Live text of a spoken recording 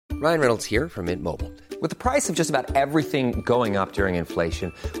Ryan Reynolds here from Mint Mobile. With the price of just about everything going up during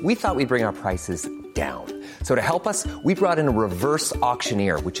inflation, we thought we'd bring our prices down. So to help us, we brought in a reverse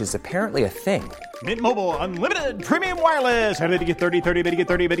auctioneer, which is apparently a thing. Mint Mobile Unlimited Premium Wireless. How to get 30, 30, bit to get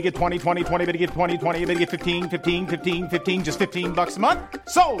 30, bit to get 20, 20, 20, bit to get 20, 20, bit to get 15, 15, 15, 15, just $15 a month?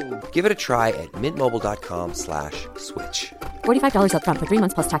 Sold! Give it a try at mintmobile.com/switch. $45 up front for 3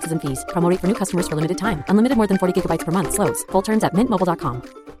 months plus taxes and fees. Promo rate for new customers for limited time. Unlimited more than 40 gigabytes per month. Slows full terms at mintmobile.com.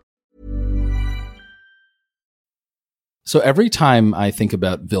 So every time I think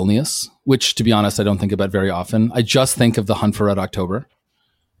about Vilnius, which to be honest, I don't think about very often, I just think of the Hunt for Red October.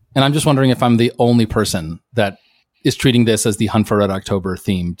 And I'm just wondering if I'm the only person that is treating this as the Hunt for Red October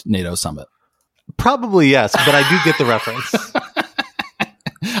themed NATO summit. Probably yes, but I do get the reference.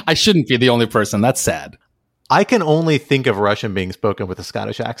 I shouldn't be the only person. That's sad. I can only think of Russian being spoken with a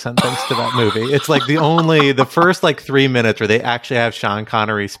Scottish accent thanks to that movie. It's like the first 3 minutes where they actually have Sean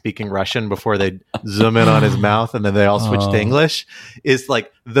Connery speaking Russian before they zoom in on his mouth and then they all switch to English is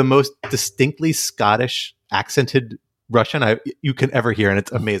like the most distinctly Scottish accented Russian you can ever hear. And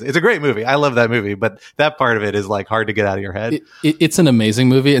it's amazing. It's a great movie. I love that movie, but that part of it is hard to get out of your head. It's an amazing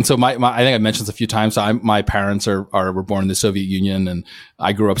movie. And so I think I mentioned this a few times. So my parents were born in the Soviet Union and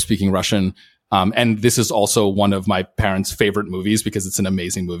I grew up speaking Russian. And this is also one of my parents' favorite movies because it's an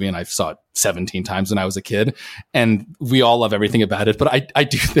amazing movie and I saw it 17 times when I was a kid and we all love everything about it. But I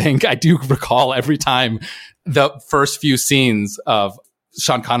do recall every time the first few scenes of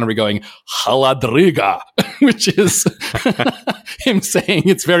Sean Connery going, Haladriga, which is him saying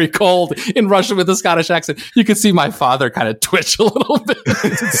it's very cold in Russian with a Scottish accent. You can see my father kind of twitch a little bit.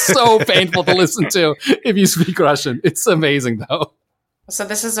 It's so painful to listen to if you speak Russian. It's amazing though. So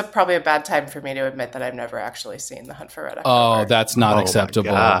this is probably a bad time for me to admit that I've never actually seen The Hunt for Red October. Oh, that's not acceptable.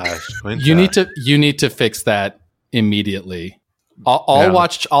 Gosh, you need to fix that immediately. I'll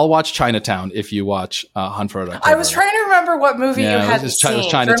watch Chinatown if you watch Hunt for Red October. I was trying to remember what movie you had seen.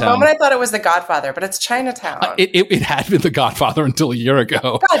 For a moment I thought it was The Godfather, but it's Chinatown. It had been The Godfather until a year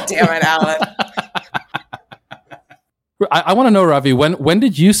ago. God damn it, Alan. I want to know, Ravi, when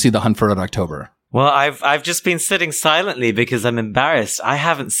did you see The Hunt for Red October? Well, I've just been sitting silently because I'm embarrassed. I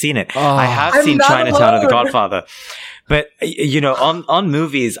haven't seen it. I have seen Chinatown and The Godfather. But, on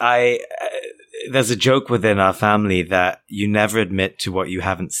movies, there's a joke within our family that you never admit to what you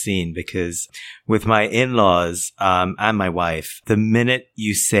haven't seen because with my in-laws, and my wife, the minute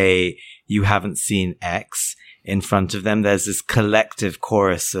you say you haven't seen X in front of them, there's this collective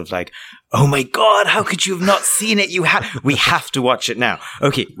chorus of oh my God, how could you have not seen it? We have to watch it now.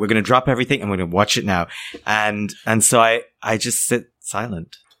 Okay, we're going to drop everything and we're going to watch it now. And so I just sit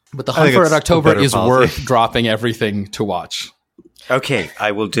silent. But The Hunt for Red October is worth dropping everything to watch. Okay,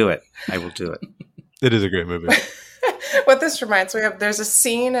 I will do it. It is a great movie. What this reminds me of, there's a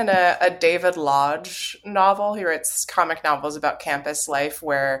scene in a David Lodge novel. He writes comic novels about campus life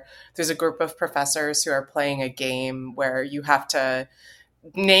where there's a group of professors who are playing a game where you have to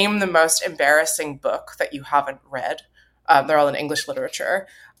name the most embarrassing book that you haven't read. They're all in English literature.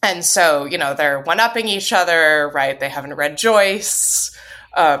 And so, they're one-upping each other, right? They haven't read Joyce,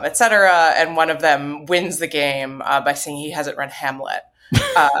 etc. And one of them wins the game by saying he hasn't read Hamlet.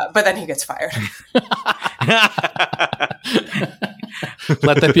 But then he gets fired.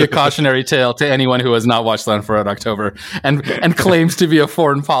 Let that be a cautionary tale to anyone who has not watched Hunt for Red October and claims to be a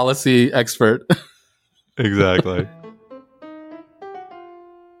foreign policy expert. Exactly.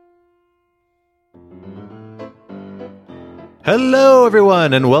 Hello,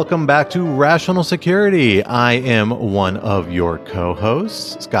 everyone, and welcome back to Rational Security. I am one of your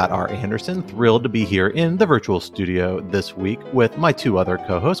co-hosts, Scott R. Anderson, thrilled to be here in the virtual studio this week with my two other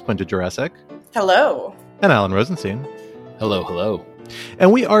co-hosts, Quinta Jurecic. Hello. And Alan Rosenstein. Hello, hello.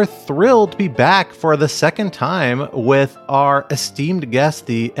 And we are thrilled to be back for the second time with our esteemed guest,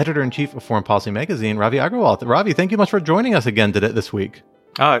 the editor-in-chief of Foreign Policy Magazine, Ravi Agrawal. Ravi, thank you much for joining us again this week.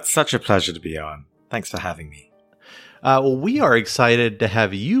 Oh, it's such a pleasure to be on. Thanks for having me. We are excited to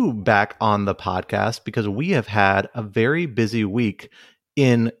have you back on the podcast because we have had a very busy week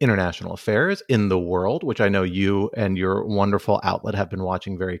in international affairs in the world, which I know you and your wonderful outlet have been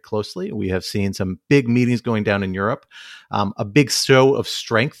watching very closely. We have seen some big meetings going down in Europe, a big show of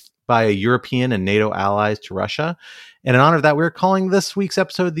strength by European and NATO allies to Russia. And in honor of that, we're calling this week's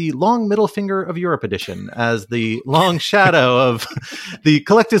episode the Long Middle Finger of Europe edition, as the long shadow of the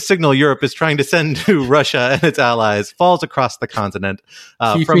collective signal Europe is trying to send to Russia and its allies falls across the continent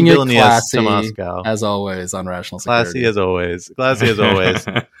from Vilnius to Moscow. As always on Rational Security. Classy as always. Classy as always.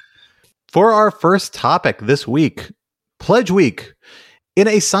 For our first topic this week, Pledge Week. In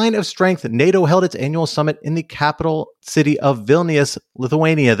a sign of strength, NATO held its annual summit in the capital city of Vilnius,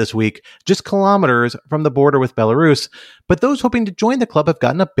 Lithuania this week, just kilometers from the border with Belarus. But those hoping to join the club have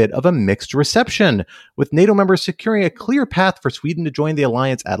gotten a bit of a mixed reception, with NATO members securing a clear path for Sweden to join the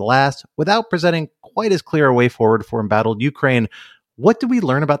alliance at last, without presenting quite as clear a way forward for embattled Ukraine. What did we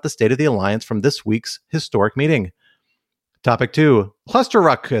learn about the state of the alliance from this week's historic meeting? Topic 2, Cluster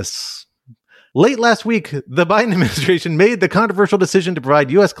Ruckus. Late last week, the Biden administration made the controversial decision to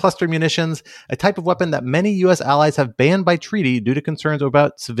provide U.S. cluster munitions, a type of weapon that many U.S. allies have banned by treaty due to concerns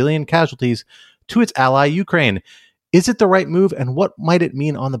about civilian casualties, to its ally Ukraine. Is it the right move, and what might it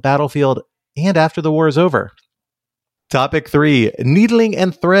mean on the battlefield and after the war is over? Topic 3, Needling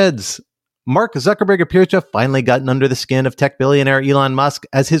and Threads. Mark Zuckerberg appears to have finally gotten under the skin of tech billionaire Elon Musk,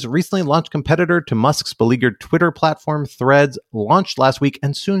 as his recently launched competitor to Musk's beleaguered Twitter platform Threads launched last week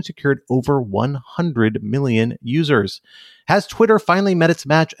and soon secured over 100 million users. Has Twitter finally met its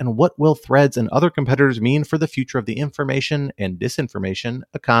match, and what will Threads and other competitors mean for the future of the information and disinformation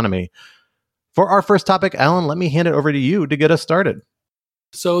economy? For our first topic, Alan, let me hand it over to you to get us started.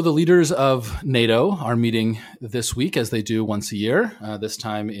 So the leaders of NATO are meeting this week, as they do once a year, this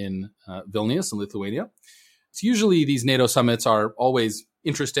time in Vilnius in Lithuania. It's usually these NATO summits are always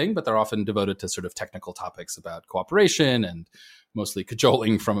interesting, but they're often devoted to sort of technical topics about cooperation and mostly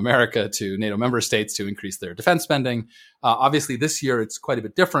cajoling from America to NATO member states to increase their defense spending. Obviously, this year it's quite a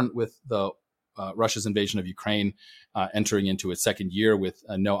bit different with the Russia's invasion of Ukraine entering into its second year with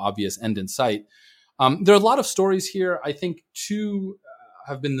no obvious end in sight. There are a lot of stories here. I think two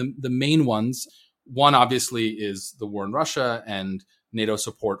have been the main ones. One, obviously, is the war in Russia and NATO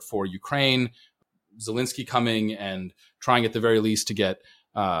support for Ukraine. Zelensky coming and trying at the very least to get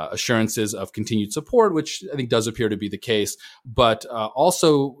assurances of continued support, which I think does appear to be the case, but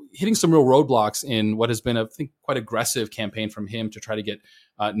also hitting some real roadblocks in what has been, I think, quite aggressive campaign from him to try to get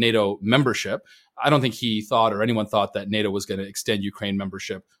NATO membership. I don't think he thought or anyone thought that NATO was going to extend Ukraine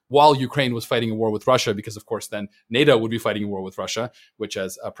membership while Ukraine was fighting a war with Russia, because, of course, then NATO would be fighting a war with Russia, which,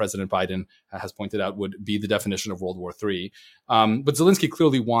 as President Biden has pointed out, would be the definition of World War III. But Zelensky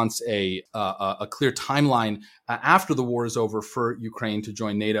clearly wants a clear timeline after the war is over for Ukraine to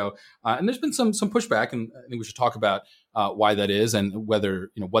join NATO. And there's been some pushback, and I think we should talk about why that is and whether,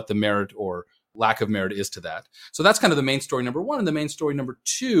 what the merit or lack of merit is to that. So that's kind of the main story number one. And the main story number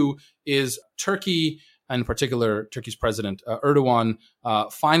two is Turkey, and in particular, Turkey's president Erdogan,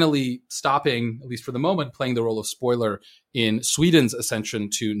 finally stopping, at least for the moment, playing the role of spoiler in Sweden's ascension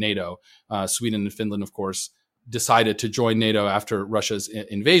to NATO. Sweden and Finland, of course, decided to join NATO after Russia's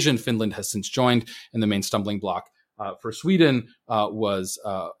invasion. Finland has since joined, and the main stumbling block for Sweden was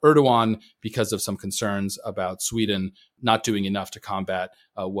Erdogan, because of some concerns about Sweden not doing enough to combat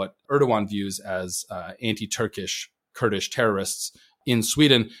what Erdogan views as anti-Turkish Kurdish terrorists in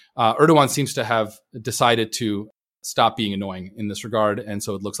Sweden. Erdogan seems to have decided to stop being annoying in this regard, and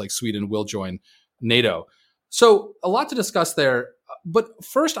so it looks like Sweden will join NATO. So a lot to discuss there. But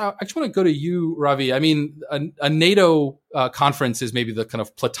first, I just want to go to you, Ravi. I mean, a NATO conference is maybe the kind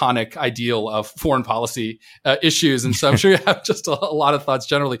of platonic ideal of foreign policy issues. And so I'm sure you have just a lot of thoughts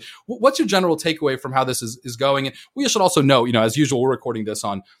generally. What's your general takeaway from how this is going? And we should also know, as usual, we're recording this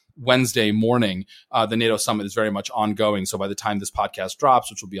on Wednesday morning. The NATO summit is very much ongoing. So by the time this podcast drops,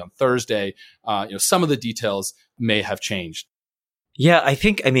 which will be on Thursday, some of the details may have changed. Yeah,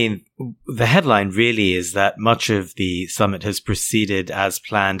 the headline really is that much of the summit has proceeded as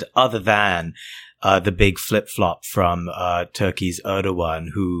planned, other than the big flip-flop from Turkey's Erdogan,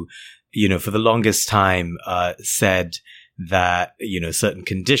 who, for the longest time said that, certain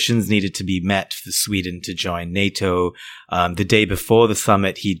conditions needed to be met for Sweden to join NATO. The day before the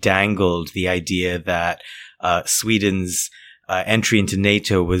summit, he dangled the idea that Sweden's entry into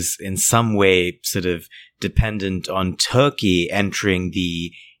NATO was in some way sort of dependent on Turkey entering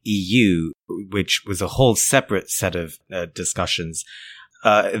the EU, which was a whole separate set of discussions.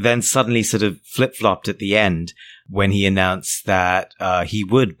 Then suddenly sort of flip-flopped at the end when he announced that he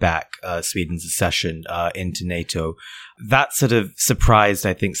would back Sweden's accession into NATO. That sort of surprised,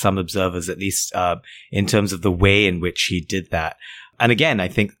 I think, some observers, at least in terms of the way in which he did that. And again, I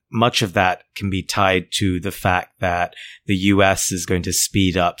think much of that can be tied to the fact that the US is going to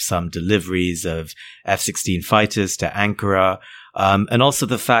speed up some deliveries of F-16 fighters to Ankara, and also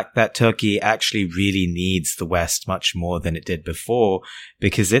the fact that Turkey actually really needs the West much more than it did before,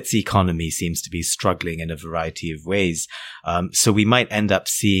 because its economy seems to be struggling in a variety of ways. So we might end up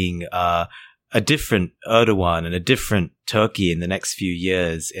seeing a different Erdogan and a different Turkey in the next few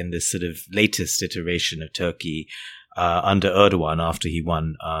years in this sort of latest iteration of Turkey. under Erdogan after he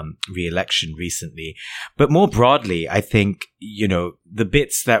won re-election recently. But more broadly, I think, the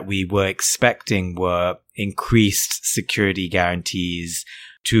bits that we were expecting were increased security guarantees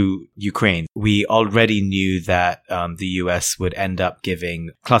to Ukraine. We already knew that the US would end up giving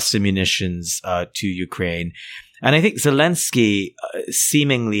cluster munitions to Ukraine. And I think Zelensky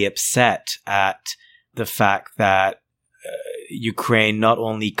seemingly upset at the fact that Ukraine not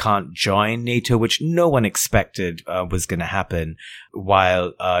only can't join NATO, which no one expected was going to happen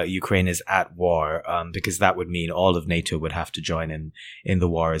while Ukraine is at war, because that would mean all of NATO would have to join in the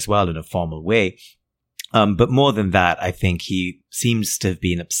war as well in a formal way. But more than that, I think he seems to have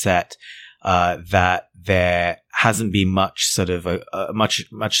been upset that there hasn't been much sort of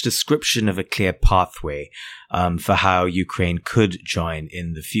much description of a clear pathway for how Ukraine could join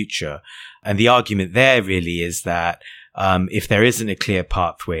in the future. And the argument there really is that if there isn't a clear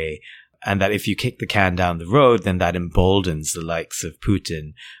pathway, and that if you kick the can down the road, then that emboldens the likes of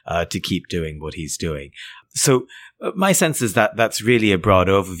Putin to keep doing what he's doing. So my sense is that that's really a broad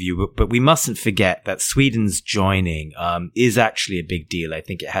overview, but we mustn't forget that Sweden's joining is actually a big deal. I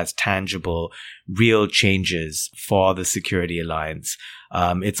think it has tangible, real changes for the security alliance.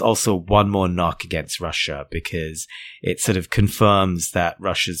 It's also one more knock against Russia because it sort of confirms that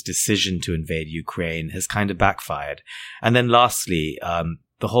Russia's decision to invade Ukraine has kind of backfired. And then lastly,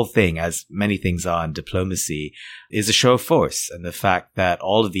 the whole thing, as many things are in diplomacy, is a show of force. And the fact that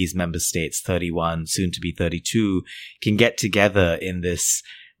all of these member states, 31, soon to be 32, can get together in this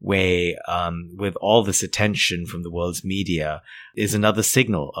way with all this attention from the world's media is another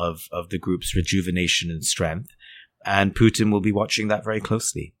signal of the group's rejuvenation and strength. And Putin will be watching that very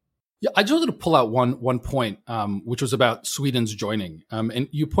closely. Yeah, I just wanted to pull out one point, which was about Sweden's joining. And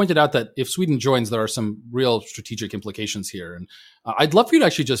you pointed out that if Sweden joins, there are some real strategic implications here. And I'd love for you to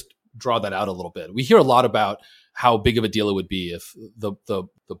actually just draw that out a little bit. We hear a lot about how big of a deal it would be if the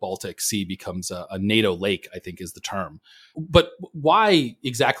Baltic Sea becomes a NATO lake, I think is the term. But why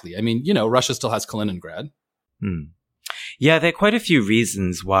exactly? I mean, Russia still has Kaliningrad. Yeah, there are quite a few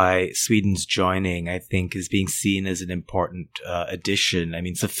reasons why Sweden's joining, I think, is being seen as an important addition. I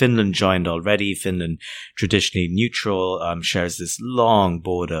mean, so Finland joined already. Finland, traditionally neutral, shares this long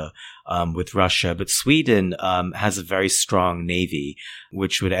border with Russia. But Sweden has a very strong navy,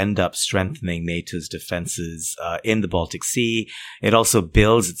 which would end up strengthening NATO's defenses in the Baltic Sea. It also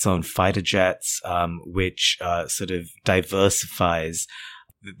builds its own fighter jets, which sort of diversifies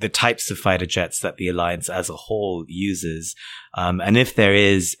the types of fighter jets that the alliance as a whole uses. And if there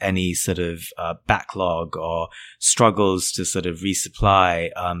is any sort of backlog or struggles to sort of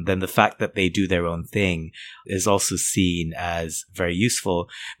resupply, then the fact that they do their own thing is also seen as very useful.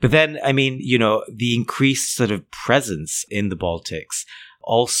 But then, I mean, the increased sort of presence in the Baltics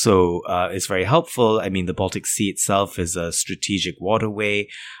also is very helpful. I mean, the Baltic Sea itself is a strategic waterway.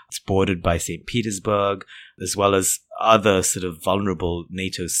 It's bordered by St. Petersburg, as well as other sort of vulnerable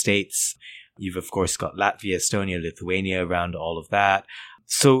NATO states. You've, of course, got Latvia, Estonia, Lithuania around all of that.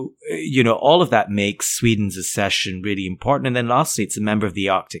 So, all of that makes Sweden's accession really important. And then lastly, it's a member of the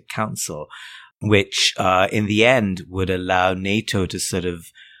Arctic Council, which in the end would allow NATO to sort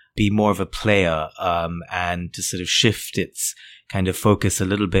of be more of a player and to sort of shift its kind of focus a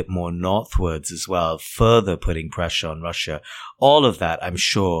little bit more northwards as well, further putting pressure on Russia. All of that, I'm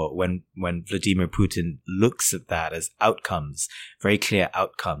sure, when Vladimir Putin looks at that as outcomes, very clear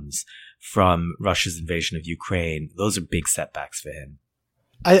outcomes from Russia's invasion of Ukraine, those are big setbacks for him.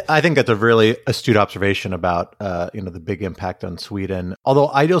 I think that's a really astute observation about the big impact on Sweden. Although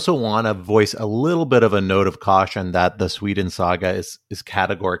I also want to voice a little bit of a note of caution that the Sweden saga is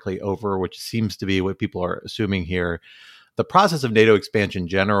categorically over, which seems to be what people are assuming here. The process of NATO expansion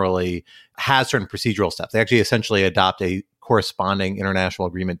generally has certain procedural steps. They actually essentially adopt a corresponding international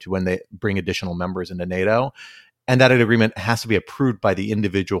agreement to when they bring additional members into NATO. And that agreement has to be approved by the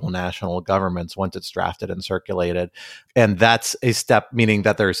individual national governments once it's drafted and circulated. And that's a step, meaning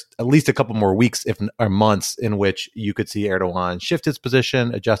that there's at least a couple more weeks or months in which you could see Erdogan shift his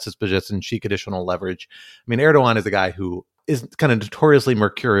position, adjust his position, seek additional leverage. I mean, Erdogan is a guy who is kind of notoriously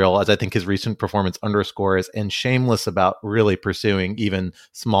mercurial, as I think his recent performance underscores, and shameless about really pursuing even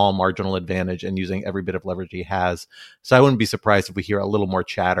small marginal advantage and using every bit of leverage he has. So I wouldn't be surprised if we hear a little more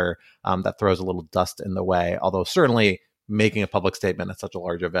chatter that throws a little dust in the way, although certainly making a public statement at such a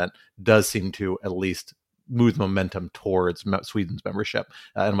large event does seem to at least move momentum towards Sweden's membership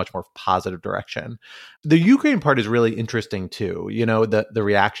in a much more positive direction. The Ukraine part is really interesting too. The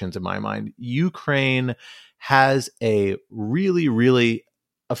reactions in my mind. Ukraine has a really, really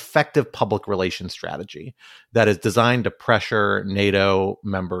effective public relations strategy that is designed to pressure NATO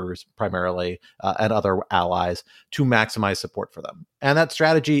members primarily and other allies to maximize support for them. And that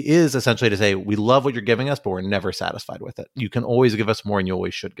strategy is essentially to say, we love what you're giving us, but we're never satisfied with it. You can always give us more and you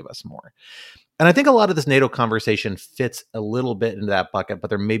always should give us more. And I think a lot of this NATO conversation fits a little bit into that bucket, but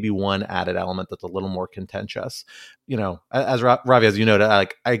there may be one added element that's a little more contentious. You know, as Ravi, as you know,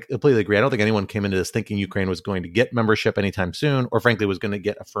 I completely agree. I don't think anyone came into this thinking Ukraine was going to get membership anytime soon, or frankly was going to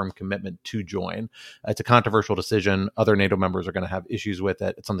get a firm commitment to join. It's a controversial decision. Other NATO members are going to have issues with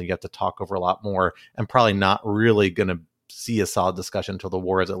it. It's something you have to talk over a lot more, and probably not really going to see a solid discussion until the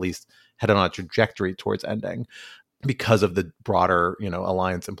war is at least headed on a trajectory towards ending because of the broader,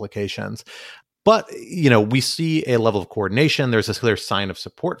 alliance implications. But, we see a level of coordination. There's this clear sign of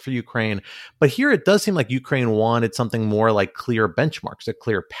support for Ukraine. But here it does seem like Ukraine wanted something more like clear benchmarks, a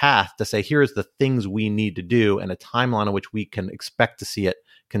clear path to say, here's the things we need to do and a timeline in which we can expect to see it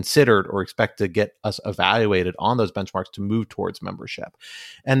considered or expect to get us evaluated on those benchmarks to move towards membership.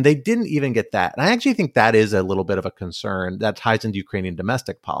 And they didn't even get that. And I actually think that is a little bit of a concern that ties into Ukrainian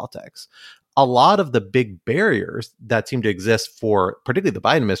domestic politics. A lot of the big barriers that seem to exist for particularly the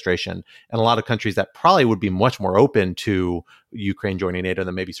Biden administration and a lot of countries that probably would be much more open to Ukraine joining NATO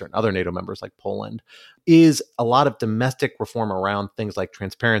than maybe certain other NATO members like Poland is a lot of domestic reform around things like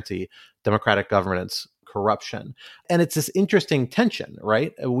transparency, democratic governance, corruption. And it's this interesting tension,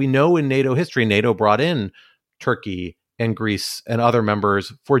 right? We know in NATO history, NATO brought in Turkey and Greece and other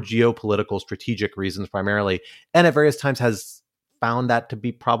members for geopolitical strategic reasons primarily, and at various times has found that to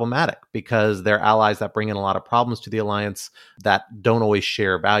be problematic because they're allies that bring in a lot of problems to the alliance that don't always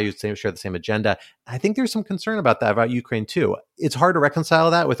share values, share the same agenda. I think there's some concern about that, about Ukraine too. It's hard to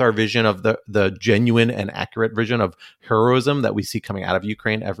reconcile that with our vision of the genuine and accurate vision of heroism that we see coming out of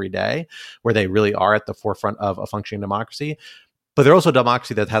Ukraine every day, where they really are at the forefront of a functioning democracy. But they're also a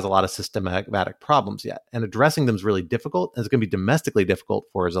democracy that has a lot of systematic problems yet. And addressing them is really difficult. And it's going to be domestically difficult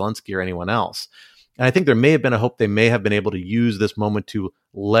for Zelensky or anyone else. And I think there may have been a hope they may have been able to use this moment to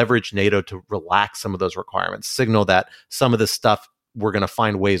leverage NATO to relax some of those requirements, signal that some of this stuff we're going to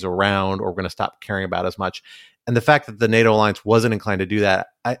find ways around or we're going to stop caring about as much. And the fact that the NATO alliance wasn't inclined to do that,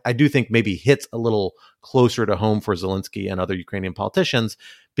 I do think maybe hits a little closer to home for Zelensky and other Ukrainian politicians,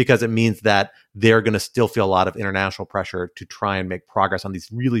 because it means that they're going to still feel a lot of international pressure to try and make progress on these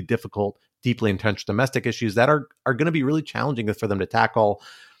really difficult, deeply entrenched domestic issues that are going to be really challenging for them to tackle.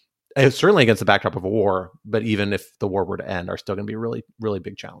 Certainly against the backdrop of a war, but even if the war were to end, are still going to be really, really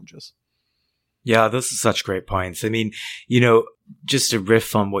big challenges. Yeah, those are such great points. I mean, just to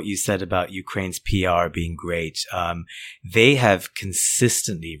riff on what you said about Ukraine's PR being great, they have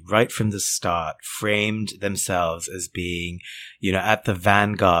consistently, right from the start, framed themselves as being, at the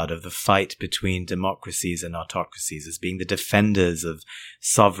vanguard of the fight between democracies and autocracies, as being the defenders of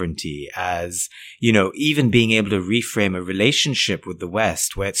sovereignty, as, even being able to reframe a relationship with the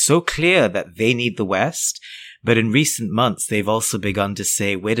West where it's so clear that they need the West. But in recent months, they've also begun to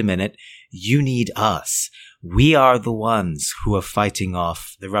say, wait a minute, you need us. We are the ones who are fighting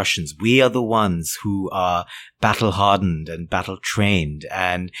off the Russians. We are the ones who are battle hardened and battle trained.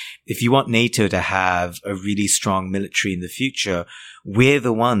 And if you want NATO to have a really strong military in the future, we're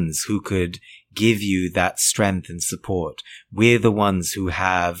the ones who could give you that strength and support. We're the ones who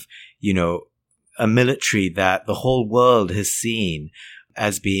have, a military that the whole world has seen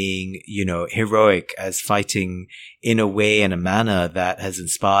as being, heroic, as fighting in a way and a manner that has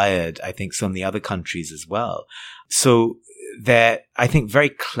inspired, I think, some of the other countries as well. So they're, I think, very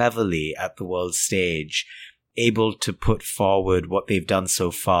cleverly at the world stage, able to put forward what they've done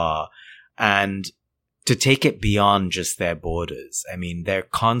so far and to take it beyond just their borders. I mean, their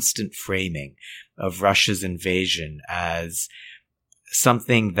constant framing of Russia's invasion as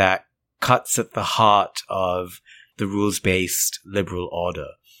something that cuts at the heart of the rules-based liberal order.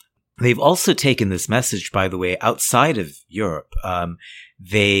 They've also taken this message, by the way, outside of Europe.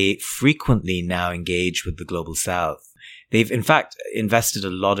 They frequently now engage with the global south. They've, in fact, invested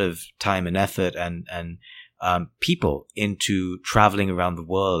a lot of time and effort and people into traveling around the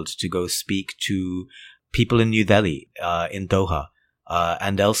world to go speak to people in New Delhi, in Doha,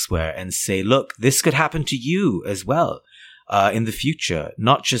 and elsewhere, and say, look, this could happen to you as well in the future,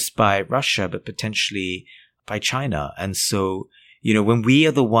 not just by Russia, but potentially by China. And so, when we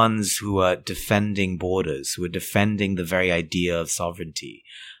are the ones who are defending borders, who are defending the very idea of sovereignty,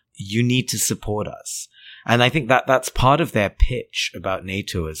 you need to support us. And I think that that's part of their pitch about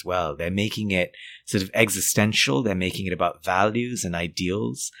NATO as well. They're making it sort of existential. They're making it about values and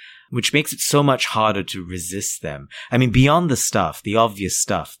ideals, which makes it so much harder to resist them. I mean, beyond the obvious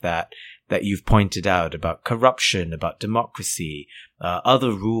stuff that that you've pointed out about corruption, about democracy,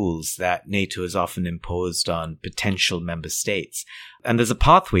 other rules that NATO has often imposed on potential member states. And there's a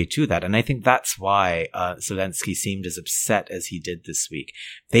pathway to that. And I think that's why Zelensky seemed as upset as he did this week.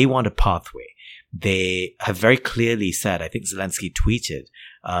 They want a pathway. They have very clearly said, I think Zelensky tweeted,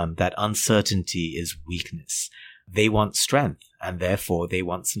 that uncertainty is weakness. They want strength, and therefore they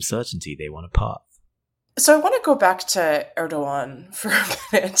want some certainty. They want a path. So I want to go back to Erdogan for a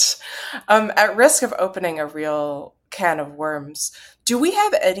minute. At risk of opening a real can of worms, do we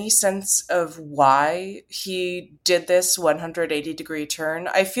have any sense of why he did this 180-degree turn?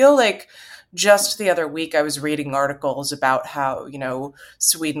 I feel like just the other week I was reading articles about how,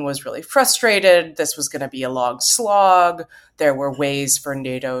 Sweden was really frustrated. This was going to be a long slog. There were ways for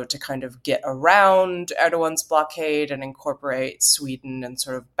NATO to kind of get around Erdogan's blockade and incorporate Sweden in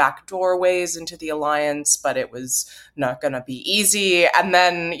sort of backdoor ways into the alliance, but it was not going to be easy. And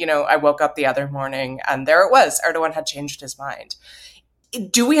then, I woke up the other morning and there it was. Erdogan had changed his mind.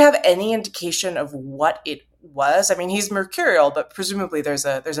 Do we have any indication of what it was? I mean, he's mercurial, but presumably there's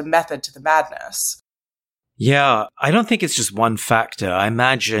a method to the madness. Yeah, I don't think it's just one factor. I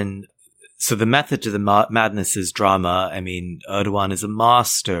imagine, so the method to the madness is drama. I mean, Erdogan is a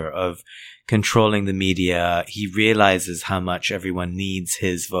master of controlling the media. He realizes how much everyone needs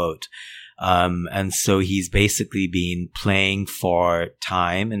his vote. And so he's basically been playing for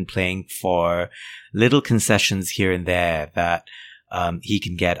time and playing for little concessions here and there that he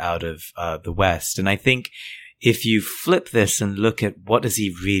can get out of the West. And I think if you flip this and look at what does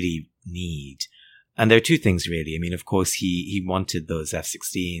he really need, and there are two things really. I mean, of course, he wanted those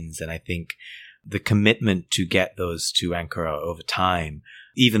F-16s, and I think the commitment to get those to Ankara over time,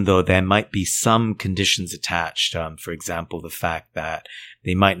 even though there might be some conditions attached, for example, the fact that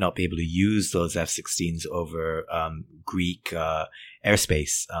they might not be able to use those F-16s over Greek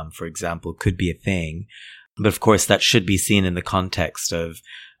airspace, for example, could be a thing. But of course, that should be seen in the context of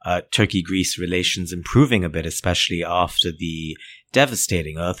Turkey-Greece relations improving a bit, especially after the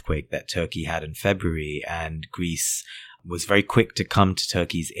devastating earthquake that Turkey had in February, and Greece was very quick to come to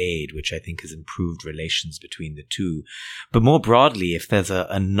Turkey's aid, which I think has improved relations between the two. But more broadly, if there's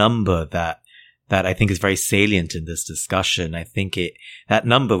a number that I think is very salient in this discussion, I think that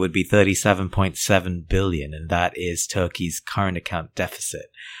number would be 37.7 billion, and that is Turkey's current account deficit,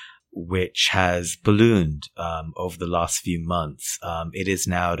 which has ballooned over the last few months. It is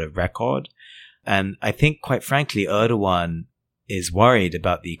now at a record. And I think, quite frankly, Erdogan is worried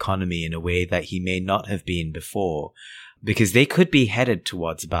about the economy in a way that he may not have been before, because they could be headed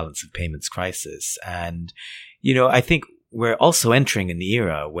towards a balance of payments crisis. And, I think we're also entering an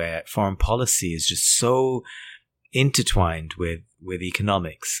era where foreign policy is just so intertwined with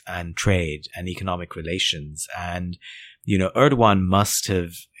economics and trade and economic relations. And Erdogan must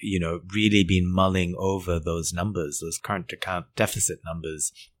have, really been mulling over those numbers, those current account deficit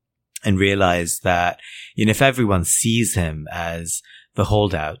numbers, and realized that, if everyone sees him as the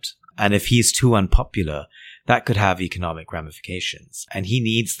holdout, and if he's too unpopular, that could have economic ramifications. And he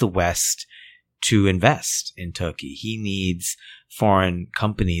needs the West to invest in Turkey. He needs foreign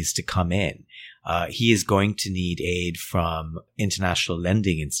companies to come in. He is going to need aid from international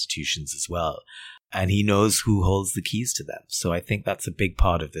lending institutions as well. And he knows who holds the keys to them. So I think that's a big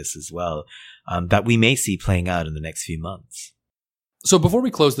part of this as well, that we may see playing out in the next few months. So before we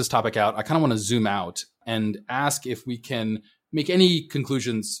close this topic out, I kind of want to zoom out and ask if we can make any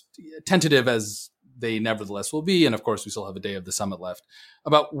conclusions, tentative as they nevertheless will be, and of course we still have a day of the summit left,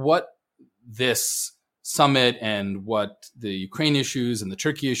 about what this summit and what the Ukraine issues and the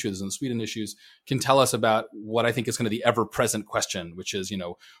Turkey issues and the Sweden issues can tell us about what I think is kind of the ever-present question, which is,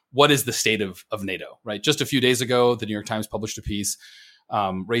 what is the state of NATO, right? Just a few days ago, the New York Times published a piece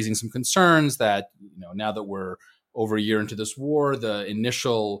raising some concerns that, now that we're over a year into this war, the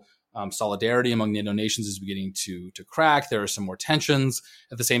initial solidarity among NATO nations is beginning to crack. There are some more tensions.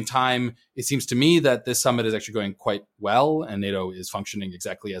 At the same time, it seems to me that this summit is actually going quite well, and NATO is functioning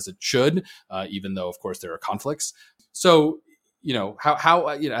exactly as it should, even though, of course, there are conflicts. So, how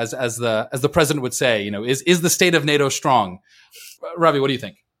as the president would say, is the state of NATO strong? Ravi, what do you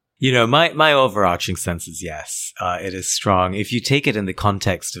think? My overarching sense is yes, it is strong. If you take it in the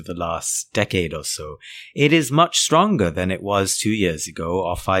context of the last decade or so, it is much stronger than it was 2 years ago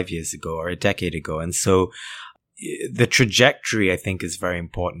or 5 years ago or a decade ago. And so the trajectory, I think, is very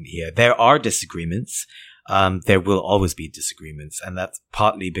important here. There are disagreements. There will always be disagreements. And that's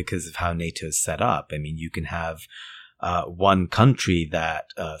partly because of how NATO is set up. I mean, you can have one country that,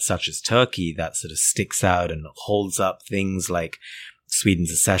 such as Turkey, that sort of sticks out and holds up things like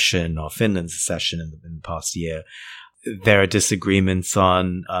Sweden's accession or Finland's accession in the past year. there are disagreements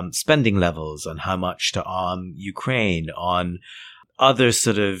on spending levels, on how much to arm Ukraine, on other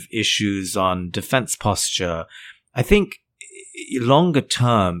sort of issues on defense posture. I think longer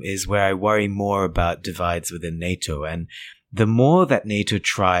term is where I worry more about divides within NATO. And the more that NATO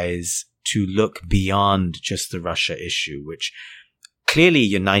tries to look beyond just the Russia issue, which clearly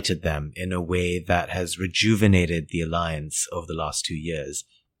united them in a way that has rejuvenated the alliance over the last 2 years.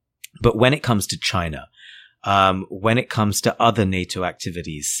 But when it comes to China, when it comes to other NATO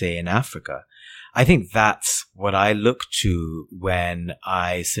activities, say in Africa, I think that's what I look to when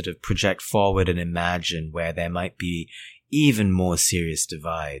I sort of project forward and imagine where there might be even more serious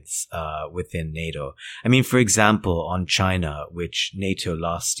divides within NATO. I mean, for example, on China, which NATO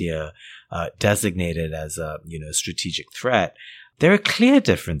last year designated as a strategic threat, there are clear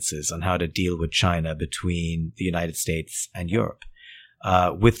differences on how to deal with China between the United States and Europe.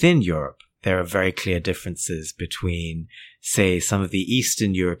 Within Europe, there are very clear differences between, say, some of the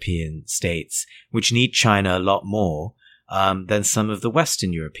Eastern European states, which need China a lot more than some of the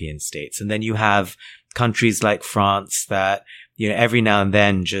Western European states. And then you have countries like France that, every now and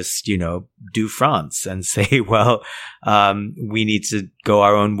then just, do France and say, well, we need to go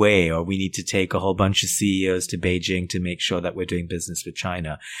our own way, or we need to take a whole bunch of CEOs to Beijing to make sure that we're doing business with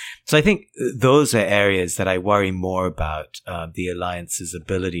China. So I think those are areas that I worry more about, the alliance's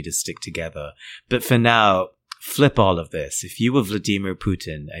ability to stick together. But for now, flip all of this. If you were Vladimir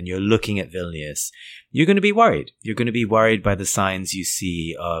Putin and you're looking at Vilnius, you're going to be worried. You're going to be worried by the signs you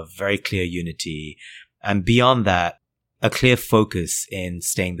see of very clear unity. And beyond that, a clear focus in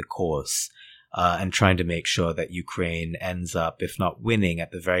staying the course and trying to make sure that Ukraine ends up, if not winning, at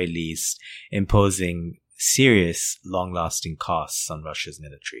the very least, imposing serious, long-lasting costs on Russia's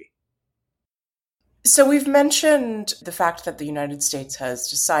military. So we've mentioned the fact that the United States has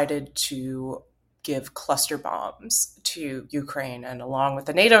decided to give cluster bombs to Ukraine. And along with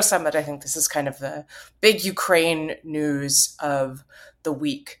the NATO summit, I think this is kind of the big Ukraine news of the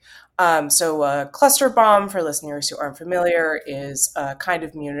week. So a cluster bomb, for listeners who aren't familiar, is a kind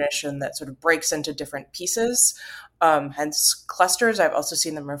of munition that sort of breaks into different pieces, hence clusters. I've also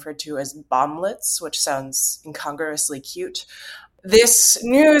seen them referred to as bomblets, which sounds incongruously cute. This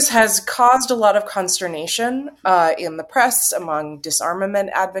news has caused a lot of consternation in the press among disarmament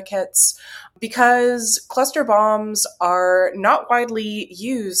advocates because cluster bombs are not widely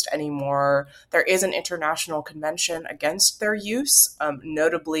used anymore. There is an international convention against their use.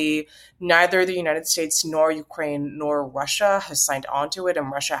 Notably, neither the United States nor Ukraine nor Russia has signed on to it,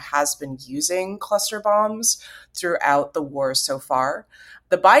 and Russia has been using cluster bombs throughout the war so far.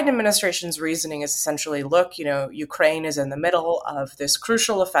 The Biden administration's reasoning is essentially, look, Ukraine is in the middle of this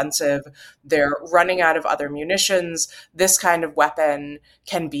crucial offensive. They're running out of other munitions. This kind of weapon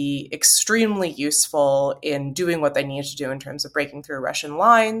can be extremely useful in doing what they need to do in terms of breaking through Russian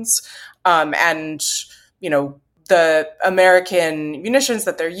lines. The American munitions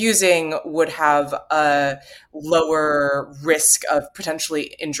that they're using would have a lower risk of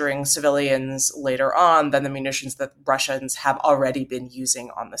potentially injuring civilians later on than the munitions that Russians have already been using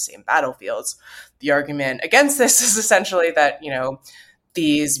on the same battlefields. The argument against this is essentially that,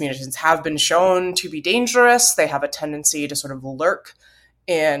 these munitions have been shown to be dangerous. They have a tendency to sort of lurk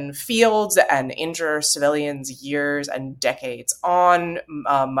in fields and injure civilians years and decades on.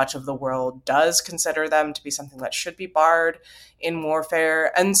 Much of the world does consider them to be something that should be barred in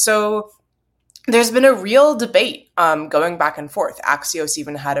warfare. And so there's been a real debate going back and forth. Axios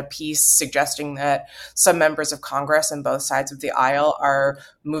even had a piece suggesting that some members of Congress on both sides of the aisle are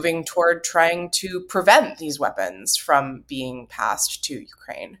moving toward trying to prevent these weapons from being passed to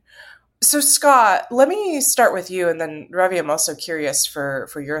Ukraine. So, Scott, let me start with you, and then, Ravi, I'm also curious for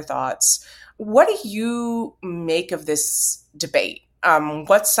your thoughts. What do you make of this debate?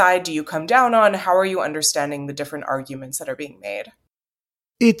 What side do you come down on? How are you understanding the different arguments that are being made?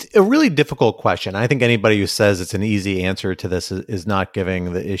 It's a really difficult question. I think anybody who says it's an easy answer to this is not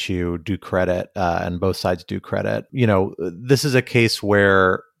giving the issue due credit, and both sides due credit. This is a case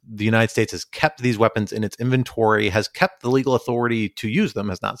where the United States has kept these weapons in its inventory, has kept the legal authority to use them,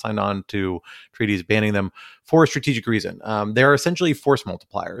 has not signed on to treaties banning them for a strategic reason. They're essentially force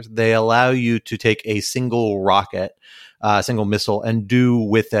multipliers. They allow you to take a single rocket, single missile, and do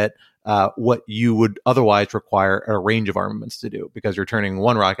with it what you would otherwise require a range of armaments to do, because you're turning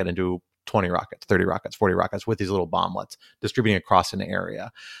one rocket into 20 rockets, 30 rockets, 40 rockets with these little bomblets, distributing across an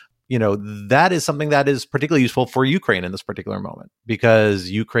area. That is something that is particularly useful for Ukraine in this particular moment, because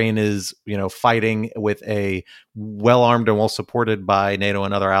Ukraine is, fighting with a well-armed and well-supported by NATO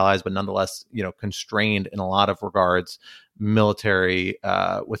and other allies, but nonetheless, constrained in a lot of regards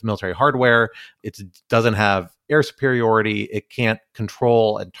with military hardware. It doesn't have air superiority. It can't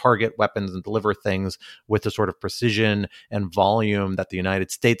control and target weapons and deliver things with the sort of precision and volume that the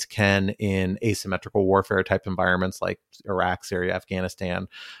United States can in asymmetrical warfare type environments like Iraq, Syria, Afghanistan.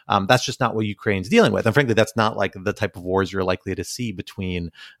 That's just not what Ukraine's dealing with. And frankly, that's not like the type of wars you're likely to see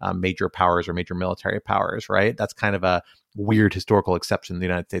between major powers or major military powers, right? That's kind of a weird historical exception the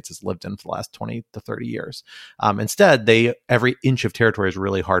United States has lived in for the last 20 to 30 years. Instead, every inch of territory is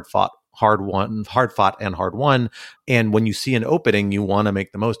really hard fought and hard won. And when you see an opening, you want to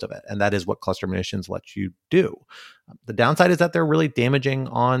make the most of it. And that is what cluster munitions let you do. The downside is that they're really damaging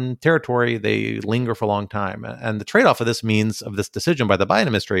on territory. They linger for a long time. And the trade-off of this decision by the Biden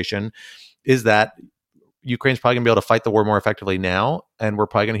administration is that Ukraine's probably going to be able to fight the war more effectively now. And we're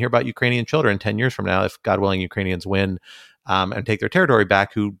probably going to hear about Ukrainian children 10 years from now, if God willing, Ukrainians win and take their territory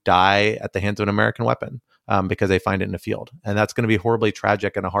back, who die at the hands of an American weapon. Because they find it in a field. And that's going to be horribly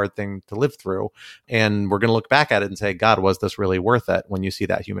tragic and a hard thing to live through. And we're going to look back at it and say, God, was this really worth it when you see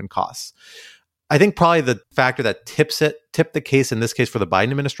that human costs? I think probably the factor that tipped the case in this case for the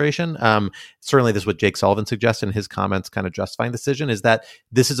Biden administration, certainly this is what Jake Sullivan suggested in his comments kind of justifying the decision, is that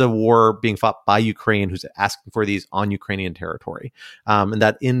this is a war being fought by Ukraine who's asking for these on Ukrainian territory. And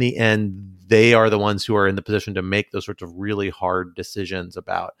that in the end, they are the ones who are in the position to make those sorts of really hard decisions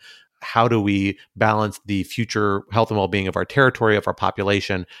about how do we balance the future health and well-being of our territory, of our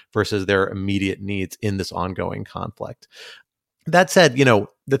population, versus their immediate needs in this ongoing conflict. That said,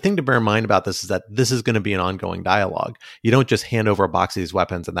 the thing to bear in mind about this is that this is going to be an ongoing dialogue. You don't just hand over a box of these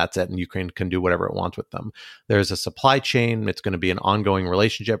weapons and that's it, and Ukraine can do whatever it wants with them. There's a supply chain. It's going to be an ongoing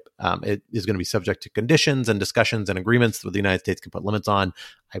relationship. It is going to be subject to conditions and discussions and agreements that the United States can put limits on.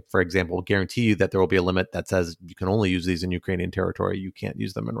 I, for example, will guarantee you that there will be a limit that says you can only use these in Ukrainian territory. You can't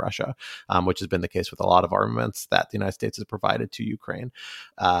use them in Russia, which has been the case with a lot of armaments that the United States has provided to Ukraine.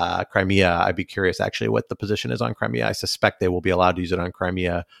 Crimea, I'd be curious actually what the position is on Crimea. I suspect they will be allowed to use it on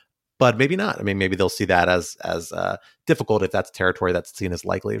Crimea, but maybe not. I mean, maybe they'll see that as difficult if that's territory that's seen as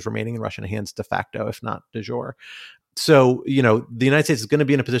likely as remaining in Russian hands de facto, if not de jure. So, the United States is going to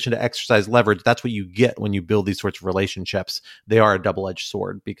be in a position to exercise leverage. That's what you get when you build these sorts of relationships. They are a double-edged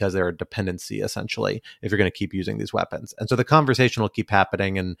sword because they're a dependency, essentially, if you're going to keep using these weapons. And so the conversation will keep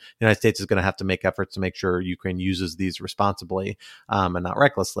happening, and the United States is going to have to make efforts to make sure Ukraine uses these responsibly and not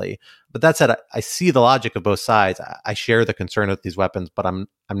recklessly. But that said, I see the logic of both sides. I share the concern with these weapons, but I'm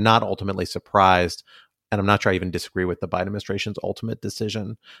not ultimately surprised. And I'm not sure I even disagree with the Biden administration's ultimate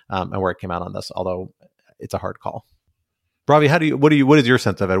decision and where it came out on this, although it's a hard call. Ravi, what is your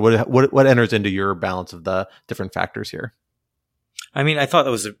sense of it? What enters into your balance of the different factors here? I mean, I thought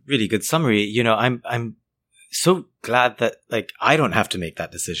that was a really good summary. I'm so glad that I don't have to make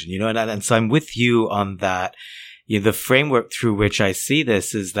that decision, and so I'm with you on that. The framework through which I see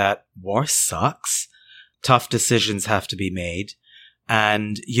this is that war sucks. Tough decisions have to be made.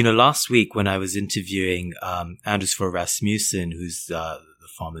 And, last week when I was interviewing Anders Fogh Rasmussen, who's the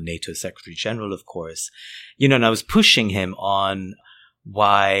former NATO Secretary General, of course, and I was pushing him on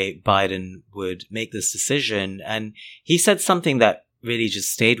why Biden would make this decision. And he said something that really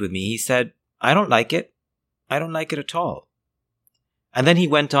just stayed with me. He said, I don't like it. I don't like it at all. And then he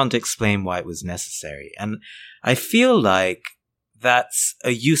went on to explain why it was necessary. And I feel like that's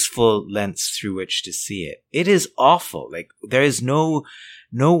a useful lens through which to see it. It is awful. There is no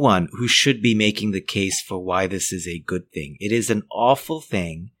one who should be making the case for why this is a good thing. It is an awful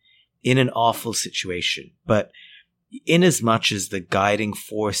thing in an awful situation. But in as much as the guiding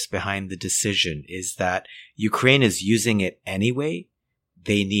force behind the decision is that Ukraine is using it anyway,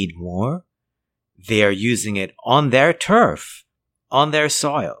 they need more. They are using it on their turf, on their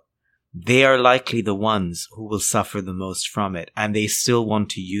soil. They are likely the ones who will suffer the most from it, and they still want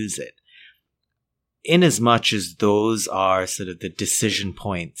to use it. In as much as those are sort of the decision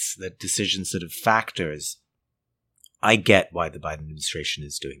points, the decision sort of factors, I get why the Biden administration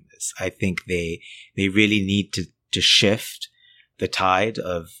is doing this. I think they really need to shift the tide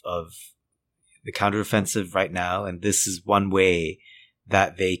of the counteroffensive right now, and this is one way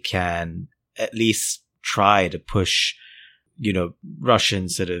that they can at least try to push Russian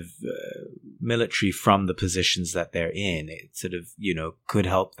sort of military from the positions that they're in. It sort of, could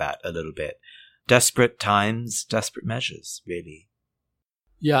help that a little bit. Desperate times, desperate measures, really.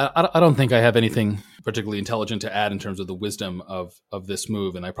 Yeah, I don't think I have anything particularly intelligent to add in terms of the wisdom of this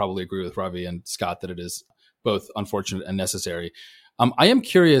move. And I probably agree with Ravi and Scott that it is both unfortunate and necessary. I am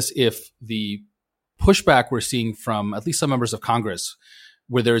curious if the pushback we're seeing from at least some members of Congress,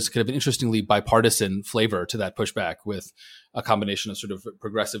 where there's kind of an interestingly bipartisan flavor to that pushback with a combination of sort of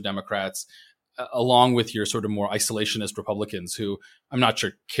progressive Democrats along with your sort of more isolationist Republicans who I'm not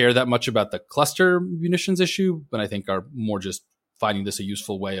sure care that much about the cluster munitions issue, but I think are more just finding this a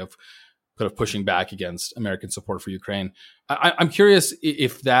useful way of kind of pushing back against American support for Ukraine. I'm curious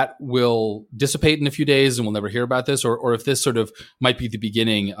if that will dissipate in a few days and we'll never hear about this, or if this sort of might be the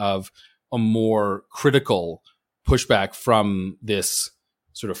beginning of a more critical pushback from this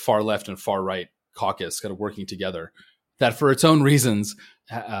sort of far left and far right caucus kind of working together that for its own reasons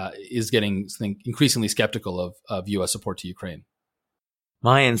is getting, I think, increasingly skeptical of U.S. support to Ukraine.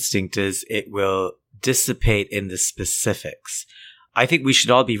 My instinct is it will dissipate in the specifics. I think we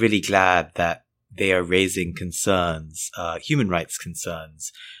should all be really glad that they are raising concerns, human rights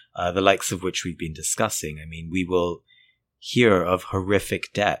concerns, the likes of which we've been discussing. I mean, we will hear of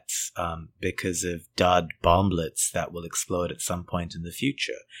horrific deaths because of dud bomblets that will explode at some point in the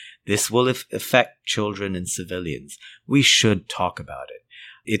future. This will affect children and civilians. We should talk about it.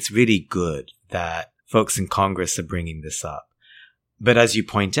 It's really good that folks in Congress are bringing this up. But as you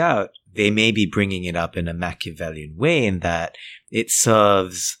point out, they may be bringing it up in a Machiavellian way in that it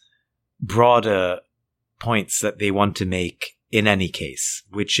serves broader points that they want to make in any case,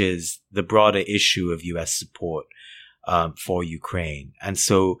 which is the broader issue of U.S. support for Ukraine. And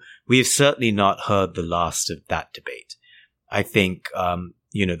so we have certainly not heard the last of that debate. I think,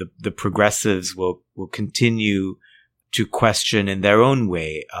 the progressives will continue to question in their own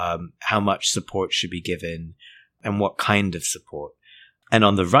way how much support should be given and what kind of support. And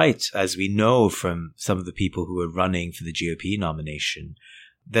on the right, as we know from some of the people who are running for the GOP nomination,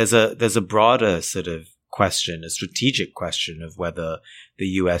 there's a broader sort of question, a strategic question of whether the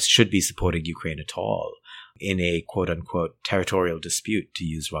U.S. should be supporting Ukraine at all in a quote-unquote territorial dispute, to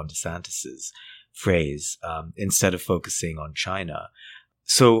use Ron DeSantis's phrase, instead of focusing on China.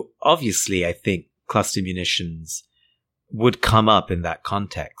 So obviously, I think cluster munitions would come up in that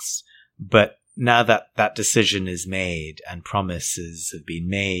context. But now that that decision is made and promises have been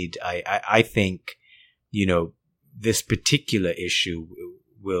made, I think, this particular issue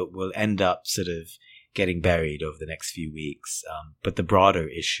will end up sort of getting buried over the next few weeks. But the broader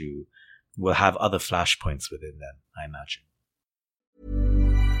issue will have other flashpoints within them, I imagine.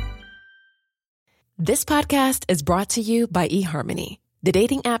 This podcast is brought to you by eHarmony, the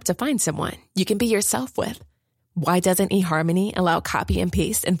dating app to find someone you can be yourself with. Why doesn't eHarmony allow copy and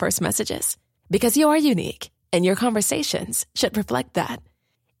paste in first messages? Because you are unique, and your conversations should reflect that.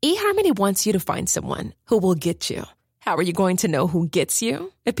 eHarmony wants you to find someone who will get you. How are you going to know who gets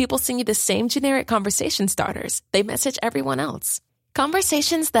you? If people send you the same generic conversation starters they message everyone else.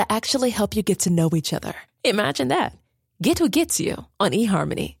 Conversations that actually help you get to know each other. Imagine that. Get who gets you on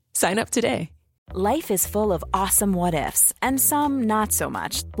eHarmony. Sign up today. Life is full of awesome what-ifs, and some not so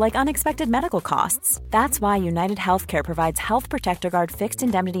much, like unexpected medical costs. That's why United Healthcare provides Health Protector Guard fixed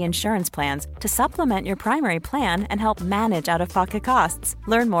indemnity insurance plans to supplement your primary plan and help manage out-of-pocket costs.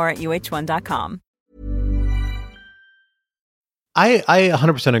 Learn more at uh1.com. I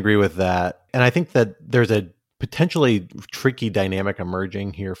 100% agree with that. And I think that there's a potentially tricky dynamic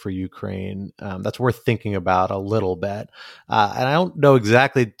emerging here for Ukraine that's worth thinking about a little bit. And I don't know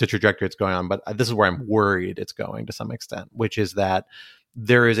exactly the trajectory it's going on, but this is where I'm worried it's going to some extent, which is that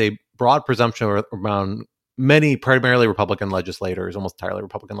there is a broad presumption around many primarily Republican legislators, almost entirely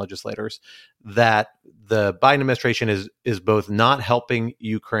Republican legislators, that the Biden administration is both not helping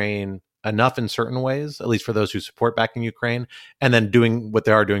Ukraine enough in certain ways, at least for those who support backing Ukraine, and then doing what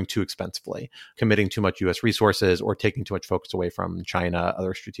they are doing too expensively, committing too much U.S. resources or taking too much focus away from China,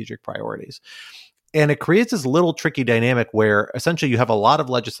 other strategic priorities. And it creates this little tricky dynamic where essentially you have a lot of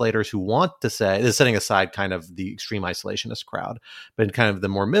legislators who want to say, this is setting aside kind of the extreme isolationist crowd, but in kind of the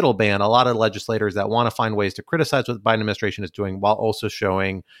more middle band, a lot of legislators that want to find ways to criticize what the Biden administration is doing while also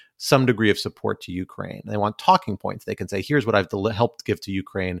showing some degree of support to Ukraine. They want talking points. They can say, here's what I've helped give to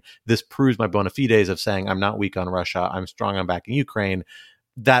Ukraine. This proves my bona fides of saying I'm not weak on Russia. I'm strong on backing Ukraine.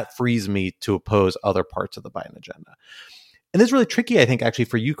 That frees me to oppose other parts of the Biden agenda. And this is really tricky, I think, actually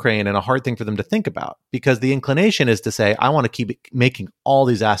for Ukraine, and a hard thing for them to think about, because the inclination is to say, I want to keep making all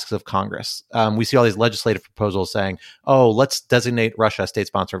these asks of Congress. We see all these legislative proposals saying, oh, let's designate Russia a state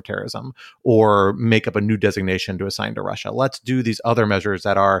sponsor of terrorism, or make up a new designation to assign to Russia. Let's do these other measures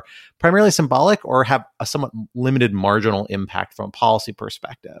that are primarily symbolic or have a somewhat limited marginal impact from a policy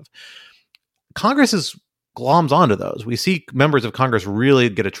perspective. Congress gloms onto those. We see members of Congress really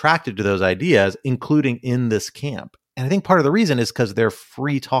get attracted to those ideas, including in this camp. And I think part of the reason is because they're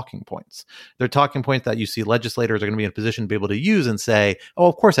free talking points. They're talking points that you see legislators are going to be in a position to be able to use and say, oh,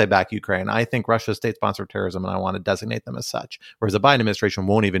 of course I back Ukraine. I think Russia is state-sponsored terrorism and I want to designate them as such. Whereas the Biden administration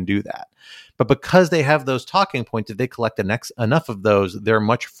won't even do that. But because they have those talking points, if they collect enough of those, they're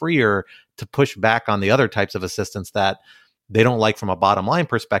much freer to push back on the other types of assistance that they don't like from a bottom line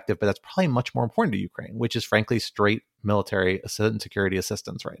perspective, but that's probably much more important to Ukraine, which is frankly straight military and security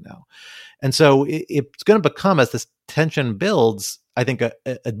assistance right now. And so it's going to become, as this tension builds, I think a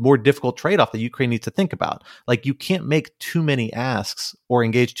more difficult trade-off that Ukraine needs to think about. Like, you can't make too many asks or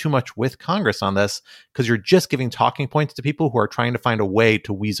engage too much with Congress on this, because you're just giving talking points to people who are trying to find a way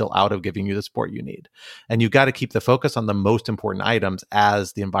to weasel out of giving you the support you need. And you've got to keep the focus on the most important items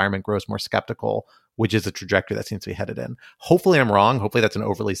as the environment grows more skeptical, which is the trajectory that seems to be headed in. Hopefully I'm wrong. Hopefully that's an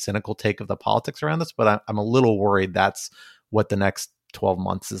overly cynical take of the politics around this, but I'm a little worried that's what the next 12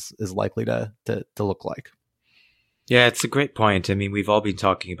 months is likely to look like. Yeah, it's a great point. I mean, we've all been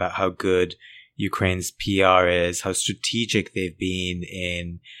talking about how good Ukraine's PR is, how strategic they've been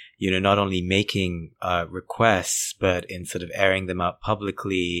in, not only making requests, but in sort of airing them out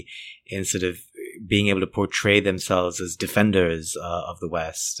publicly, in sort of being able to portray themselves as defenders of the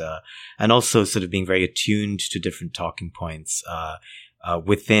West, and also sort of being very attuned to different talking points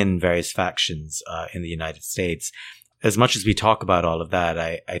within various factions in the United States. As much as we talk about all of that,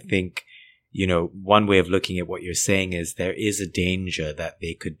 I think, one way of looking at what you're saying is there is a danger that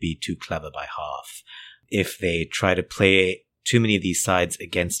they could be too clever by half. If they try to play too many of these sides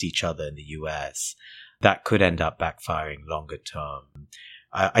against each other in the US, that could end up backfiring longer term.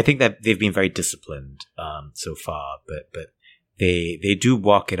 I think that they've been very disciplined so far, but they do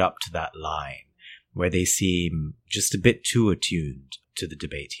walk it up to that line where they seem just a bit too attuned to the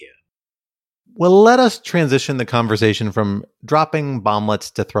debate here. Well, let us transition the conversation from dropping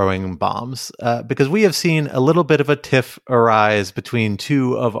bomblets to throwing bombs, because we have seen a little bit of a tiff arise between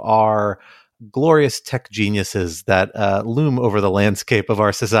two of our glorious tech geniuses that loom over the landscape of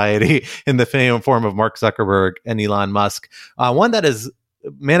our society in the form of Mark Zuckerberg and Elon Musk. One that is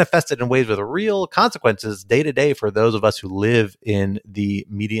manifested in ways with real consequences day to day for those of us who live in the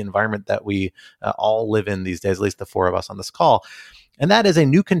media environment that we all live in these days, at least the four of us on this call. And that is a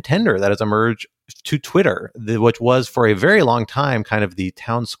new contender that has emerged to Twitter, which was for a very long time kind of the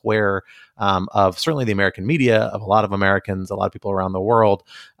town square of certainly the American media, of a lot of Americans, a lot of people around the world.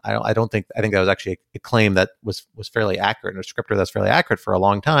 I think that was actually a claim that was fairly accurate, and a descriptor that's fairly accurate for a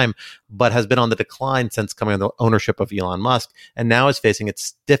long time, but has been on the decline since coming under the ownership of Elon Musk, and now is facing its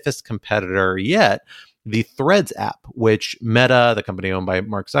stiffest competitor yet, the Threads app, which Meta, the company owned by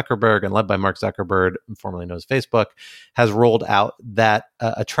Mark Zuckerberg and led by Mark Zuckerberg, formerly known as Facebook, has rolled out, that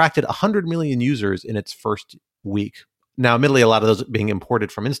attracted 100 million users in its first week. Now, admittedly, a lot of those being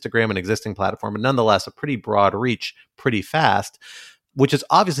imported from Instagram, an existing platform, but nonetheless, a pretty broad reach, pretty fast, which has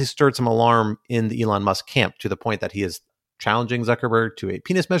obviously stirred some alarm in the Elon Musk camp, to the point that he is challenging Zuckerberg to a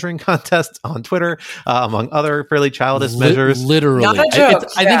penis measuring contest on Twitter, among other fairly childish measures. Literally. Not a joke.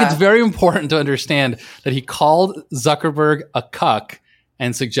 I think it's very important to understand that he called Zuckerberg a cuck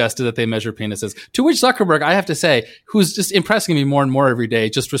and suggested that they measure penises. To which Zuckerberg, I have to say, who's just impressing me more and more every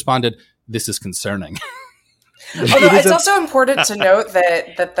day, just responded, "This is concerning." Although it's also important to note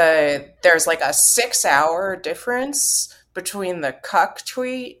that there's like a 6-hour difference between the cuck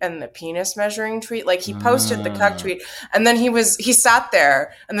tweet and the penis measuring tweet. Like, he posted the cuck tweet, and then he sat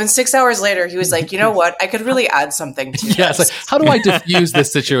there, and then 6 hours later he was like, you know what, I could really add something to this. It's like, how do I diffuse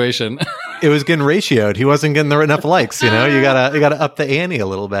this situation? It was getting ratioed. He wasn't getting enough likes. You gotta up the ante a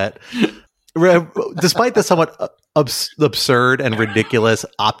little bit. Despite the somewhat absurd and ridiculous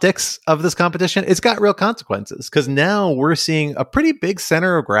optics of this competition, it's got real consequences, because now we're seeing a pretty big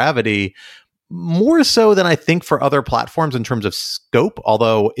center of gravity, more so than I think for other platforms in terms of scope,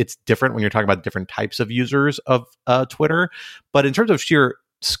 although it's different when you're talking about different types of users of Twitter. But in terms of sheer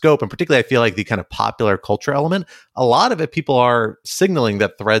scope, and particularly I feel like the kind of popular culture element, a lot of it, people are signaling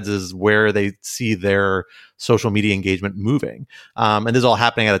that Threads is where they see their social media engagement moving. And this is all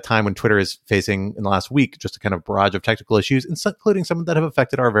happening at a time when Twitter is facing, in the last week, just a kind of barrage of technical issues, including some that have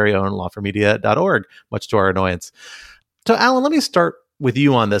affected our very own lawformedia.org, much to our annoyance. So, Alan, let me start with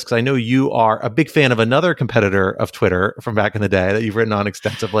you on this, because I know you are a big fan of another competitor of Twitter from back in the day that you've written on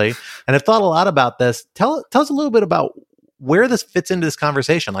extensively, and have thought a lot about this. Tell us a little bit about where this fits into this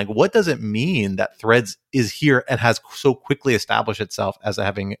conversation. Like, what does it mean that Threads is here and has so quickly established itself as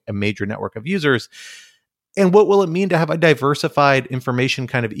having a major network of users? And what will it mean to have a diversified information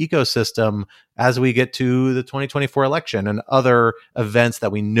kind of ecosystem as we get to the 2024 election and other events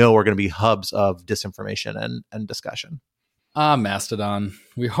that we know are going to be hubs of disinformation and discussion? Mastodon.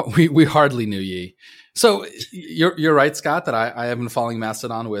 We hardly knew ye. So you're right, Scott, that I have been following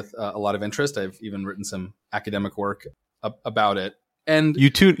Mastodon with a lot of interest. I've even written some academic work about it. And you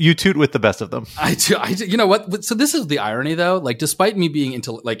toot with the best of them. I do. You know what? So this is the irony, though. Like, despite me being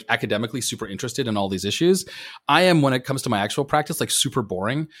academically super interested in all these issues, I am, when it comes to my actual practice, like super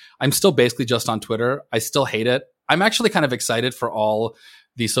boring. I'm still basically just on Twitter. I still hate it. I'm actually kind of excited for all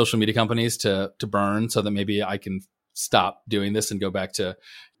these social media companies to burn, so that maybe I can stop doing this and go back to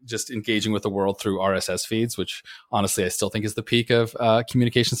just engaging with the world through RSS feeds, which honestly I still think is the peak of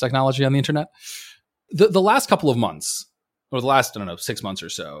communications technology on the internet. The last couple of months, or the last, 6 months or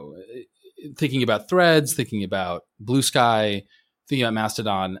so, thinking about Threads, thinking about Blue Sky, thinking about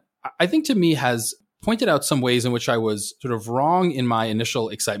Mastodon, I think to me has pointed out some ways in which I was sort of wrong in my initial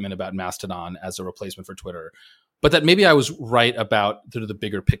excitement about Mastodon as a replacement for Twitter, but that maybe I was right about sort of the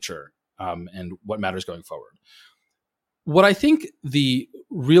bigger picture and what matters going forward. What I think the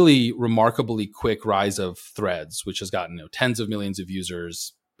really remarkably quick rise of Threads, which has gotten tens of millions of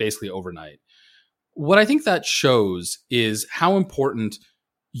users basically overnight, what I think that shows is how important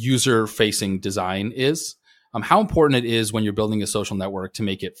user-facing design is, how important it is when you're building a social network to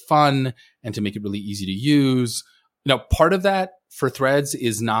make it fun and to make it really easy to use. Part of that for Threads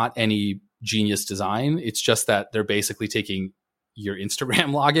is not any genius design. It's just that they're basically taking your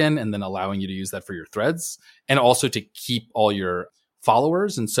Instagram login and then allowing you to use that for your Threads, and also to keep all your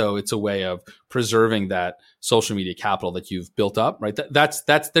followers. And so it's a way of preserving that social media capital that you've built up, right? That's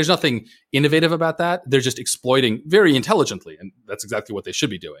there's nothing innovative about that. They're just exploiting very intelligently, and that's exactly what they should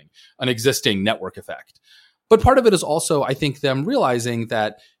be doing, an existing network effect. But part of it is also, I think, them realizing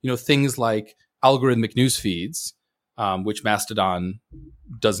that, things like algorithmic news feeds, which Mastodon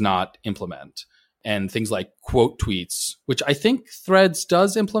does not implement, and things like quote tweets, which I think Threads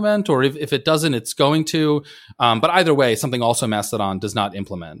does implement, or if it doesn't, it's going to. But either way, something also Mastodon does not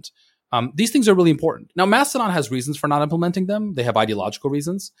implement. These things are really important. Now, Mastodon has reasons for not implementing them. They have ideological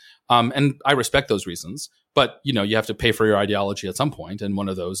reasons. And I respect those reasons. But, you have to pay for your ideology at some point. And one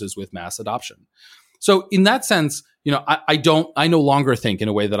of those is with mass adoption. So in that sense, I no longer think in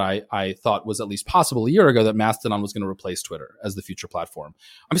a way that I thought was at least possible a year ago that Mastodon was going to replace Twitter as the future platform.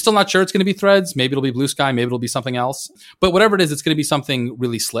 I'm still not sure it's going to be Threads. Maybe it'll be Blue Sky. Maybe it'll be something else. But whatever it is, it's going to be something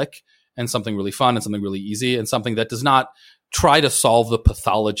really slick and something really fun and something really easy and something that does not try to solve the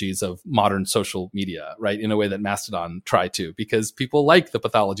pathologies of modern social media, right? In a way that Mastodon tried to, because people like the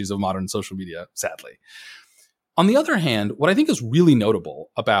pathologies of modern social media, sadly. On the other hand, what I think is really notable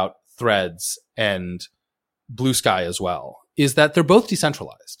about Threads and Blue Sky as well is that they're both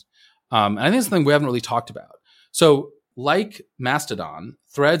decentralized. And I think it's something we haven't really talked about. So like Mastodon,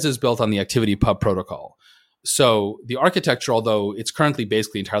 Threads is built on the ActivityPub protocol. So the architecture, although it's currently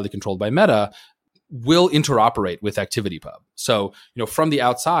basically entirely controlled by Meta, will interoperate with ActivityPub. So, from the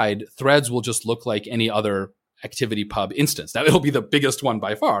outside, Threads will just look like any other ActivityPub instance. Now, it'll be the biggest one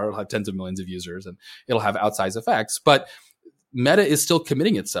by far. It'll have tens of millions of users and it'll have outsized effects. But Meta is still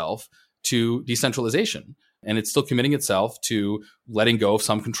committing itself to decentralization, and it's still committing itself to letting go of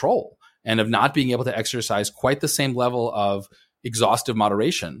some control and of not being able to exercise quite the same level of exhaustive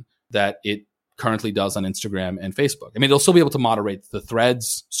moderation that it currently does on Instagram and Facebook. I mean, they'll still be able to moderate the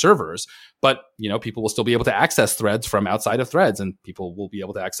Threads servers, but people will still be able to access Threads from outside of Threads, and people will be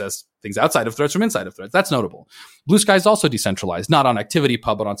able to access things outside of Threads from inside of Threads. That's notable. Blue Sky is also decentralized, not on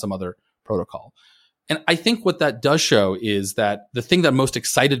ActivityPub, but on some other protocol. And I think what that does show is that the thing that most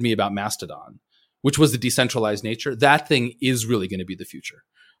excited me about Mastodon, which was the decentralized nature, that thing is really going to be the future.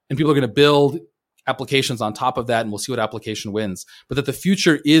 And people are going to build applications on top of that, and we'll see what application wins. But that the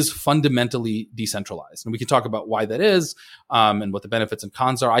future is fundamentally decentralized. And we can talk about why that is and what the benefits and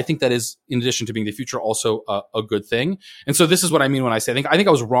cons are. I think that is, in addition to being the future, also a good thing. And so this is what I mean when I say, I think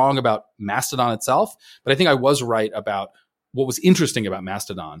I was wrong about Mastodon itself, but I think I was right about what was interesting about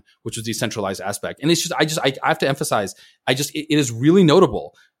Mastodon, which was the decentralized aspect. And it's just, I have to emphasize, it is really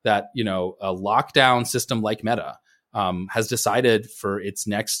notable that, a lockdown system like Meta has decided for its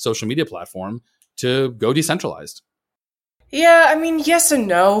next social media platform to go decentralized. Yeah, I mean, yes and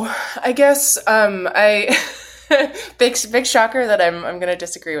no, I guess. Big shocker that I'm going to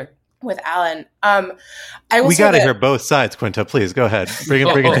disagree with Alan. We got to hear both sides, Quinta. Please go ahead. Bring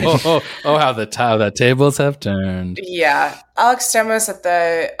it in. How the tables have turned. Yeah. Alex Stamos at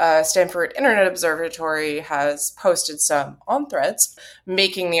the Stanford Internet Observatory has posted some on Threads,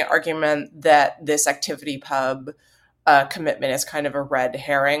 making the argument that this ActivityPub commitment is kind of a red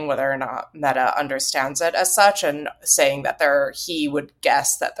herring, whether or not Meta understands it as such, and saying that he would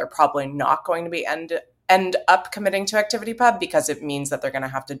guess that they're probably not going to be end up committing to ActivityPub because it means that they're going to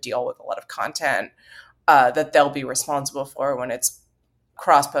have to deal with a lot of content that they'll be responsible for when it's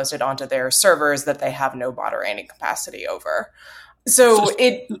cross-posted onto their servers that they have no moderating capacity over. So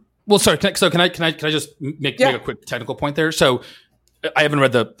Well, sorry. Can I just make a quick technical point there? So I haven't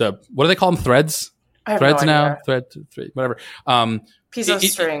read the what do they call them? Threads? I have Threads no now? idea. Thread, whatever. Piece of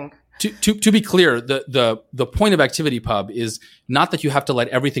string. To be clear, the point of ActivityPub is not that you have to let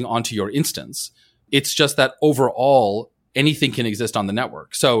everything onto your instance. It's just that overall, anything can exist on the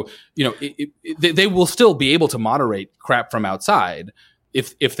network. So, they will still be able to moderate crap from outside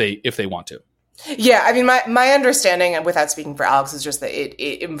if they want to. Yeah, I mean, my understanding, and without speaking for Alex, is just that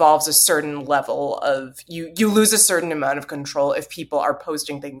it involves a certain level of you lose a certain amount of control if people are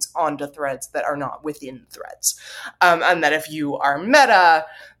posting things onto threads that are not within threads, and that if you are Meta,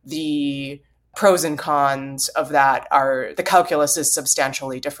 the pros and cons of that are the calculus is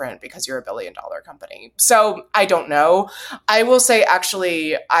substantially different because you're a $1 billion company. So I don't know. I will say,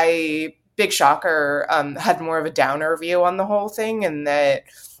 actually, big shocker, had more of a downer view on the whole thing, and that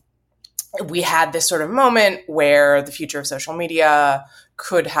we had this sort of moment where the future of social media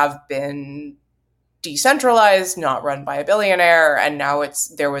could have been decentralized, not run by a billionaire. And now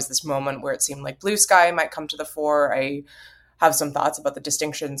there was this moment where it seemed like Blue Sky might come to the fore. I have some thoughts about the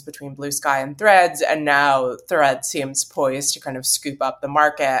distinctions between Blue Sky and Threads. And now Threads seems poised to kind of scoop up the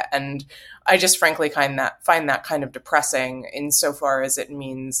market. And I just frankly find that kind of depressing insofar as it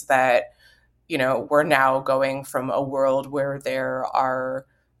means that, we're now going from a world where there are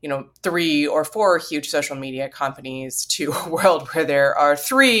 3 or 4 huge social media companies to a world where there are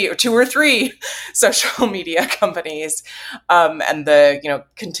 2 or 3 social media companies. And the,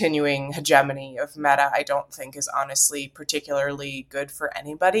 continuing hegemony of Meta, I don't think is honestly particularly good for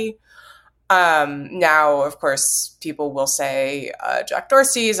anybody. Now, of course, people will say Jack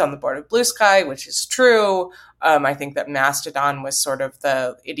Dorsey's on the board of Blue Sky, which is true. I think that Mastodon was sort of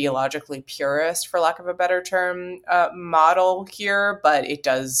the ideologically purist, for lack of a better term, model here, but it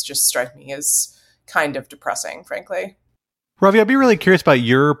does just strike me as kind of depressing, frankly. Ravi, I'd be really curious about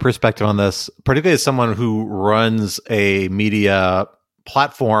your perspective on this, particularly as someone who runs a media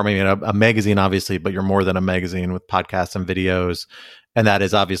platform. I mean, a magazine, obviously, but you're more than a magazine with podcasts and videos. And that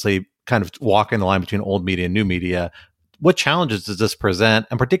is obviously kind of walking the line between old media and new media. What challenges does this present?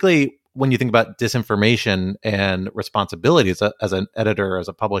 And particularly when you think about disinformation and responsibility as an editor, as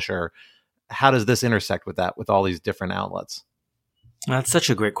a publisher, how does this intersect with that, with all these different outlets? That's such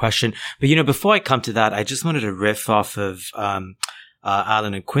a great question. But, before I come to that, I just wanted to riff off of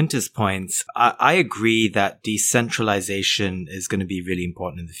Alan and Quinta's points. I agree that decentralization is going to be really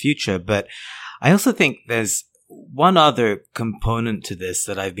important in the future. But I also think there's one other component to this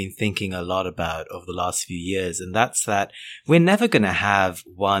that I've been thinking a lot about over the last few years, and that's that we're never going to have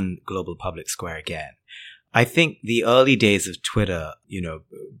one global public square again. I think the early days of Twitter,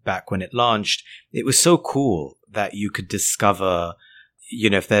 back when it launched, it was so cool that you could discover,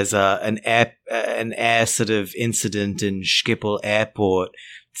 if there's an air sort of incident in Schiphol Airport,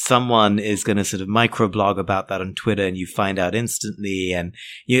 someone is going to sort of microblog about that on Twitter and you find out instantly. And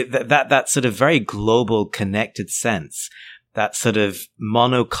that sort of very global connected sense, that sort of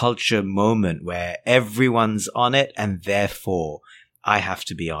monoculture moment where everyone's on it and therefore I have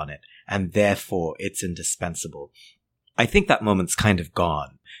to be on it and therefore it's indispensable. I think that moment's kind of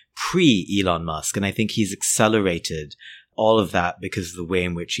gone pre-Elon Musk, and I think he's accelerated all of that because of the way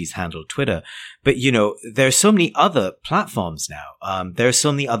in which he's handled Twitter. But, there are so many other platforms now. There are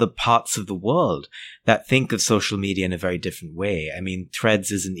so many other parts of the world that think of social media in a very different way. I mean, Threads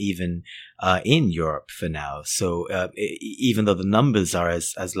isn't even in Europe for now. So even though the numbers are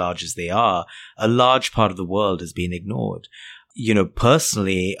as large as they are, a large part of the world has been ignored.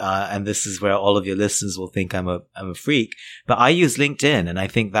 Personally, and this is where all of your listeners will think I'm a freak, but I use LinkedIn, and I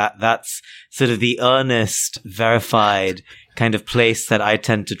think that's sort of the earnest, verified kind of place that I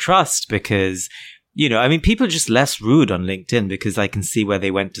tend to trust because, people are just less rude on LinkedIn because I can see where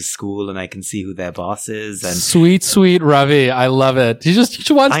they went to school and I can see who their boss is. And sweet Ravi, I love it. He wants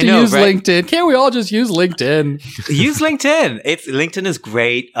to use right? LinkedIn. Can't we all just use LinkedIn? Use LinkedIn. LinkedIn is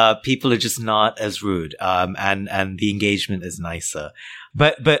great. People are just not as rude. And the engagement is nicer.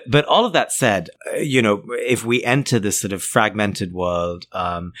 But all of that said, if we enter this sort of fragmented world,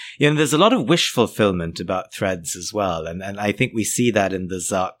 there's a lot of wish fulfillment about Threads as well. And I think we see that in the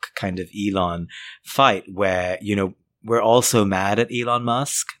Zuck kind of Elon fight where, we're also mad at Elon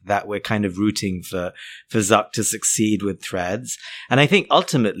Musk, that we're kind of rooting for Zuck to succeed with Threads. And I think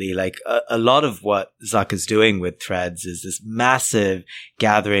ultimately, like a lot of what Zuck is doing with Threads is this massive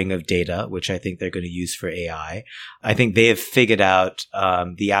gathering of data, which I think they're going to use for AI. I think they have figured out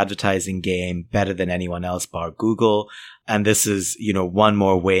the advertising game better than anyone else, bar Google. And this is, one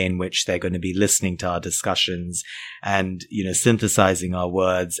more way in which they're going to be listening to our discussions and, synthesizing our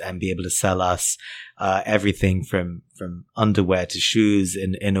words and be able to sell us everything from underwear to shoes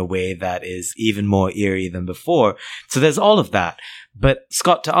in a way that is even more eerie than before. So there's all of that. But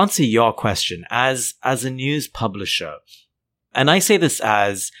Scott, to answer your question, as a news publisher, and I say this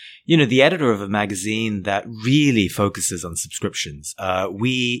as, the editor of a magazine that really focuses on subscriptions.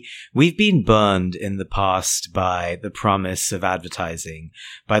 We've been burned in the past by the promise of advertising,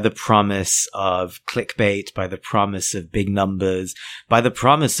 by the promise of clickbait, by the promise of big numbers, by the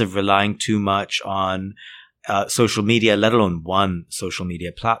promise of relying too much on social media, let alone one social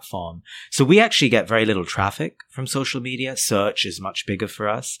media platform. So we actually get very little traffic from social media. Search is much bigger for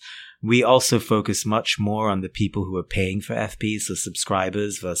us. We also focus much more on the people who are paying for FPs, so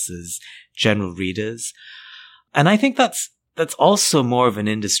subscribers versus general readers. And I think that's also more of an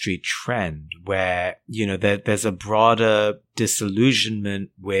industry trend where, there's a broader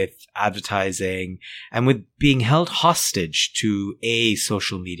disillusionment with advertising and with being held hostage to a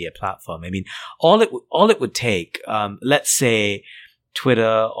social media platform. I mean, all it would take, let's say,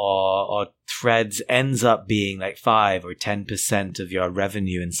 Twitter or Threads ends up being like 5 or 10% of your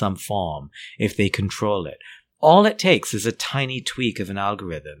revenue in some form if they control it. All it takes is a tiny tweak of an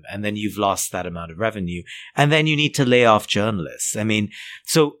algorithm, and then you've lost that amount of revenue, and then you need to lay off journalists. I mean,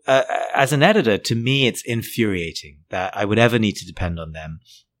 so as an editor, to me, it's infuriating that I would ever need to depend on them.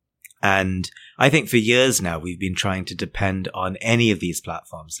 And I think for years now, we've been trying to depend on any of these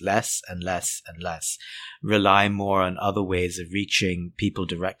platforms less and less and less, rely more on other ways of reaching people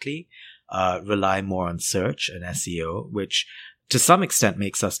directly, rely more on search and SEO, which to some extent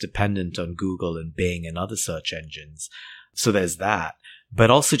makes us dependent on Google and Bing and other search engines. So there's that, but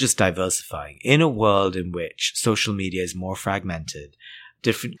also just diversifying in a world in which social media is more fragmented.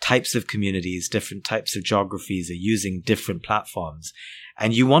 Different types of communities, different types of geographies are using different platforms.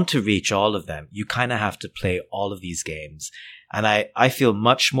 And you want to reach all of them. You kind of have to play all of these games. And I feel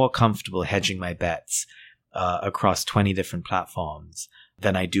much more comfortable hedging my bets across 20 different platforms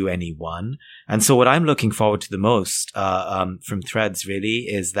than I do any one. And so what I'm looking forward to the most from Threads really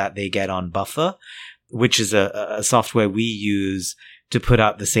is that they get on Buffer, which is a software we use to put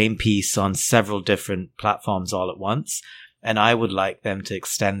out the same piece on several different platforms all at once. And I would like them to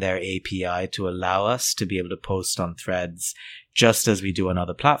extend their API to allow us to be able to post on Threads just as we do on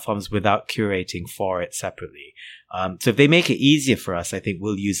other platforms without curating for it separately. So if they make it easier for us, I think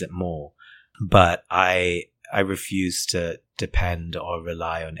we'll use it more. But I refuse to depend or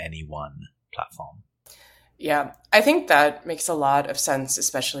rely on any one platform. Yeah, I think that makes a lot of sense,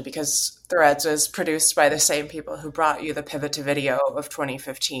 especially because Threads was produced by the same people who brought you the pivot to video of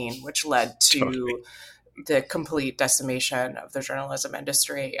 2015, which led to the complete decimation of the journalism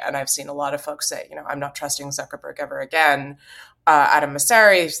industry. And I've seen a lot of folks say, I'm not trusting Zuckerberg ever again. Adam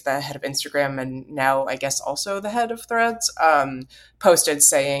Mosseri, who's the head of Instagram and now I guess also the head of Threads, posted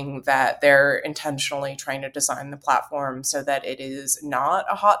saying that they're intentionally trying to design the platform so that it is not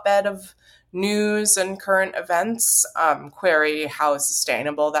a hotbed of news and current events. Query how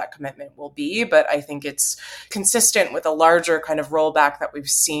sustainable that commitment will be, but I think it's consistent with a larger kind of rollback that we've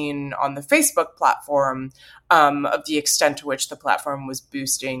seen on the Facebook platform of the extent to which the platform was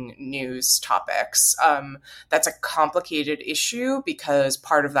boosting news topics. That's a complicated issue because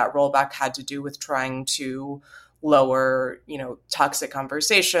part of that rollback had to do with trying to lower, toxic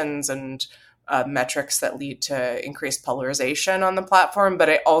conversations and metrics that lead to increased polarization on the platform, but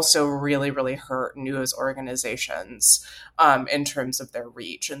it also really, really hurt news organizations in terms of their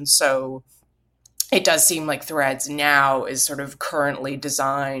reach. And so it does seem like Threads now is sort of currently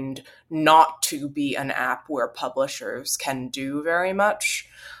designed not to be an app where publishers can do very much,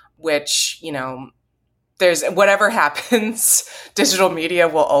 which, there's whatever happens, digital media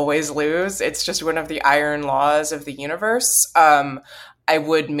will always lose. It's just one of the iron laws of the universe. I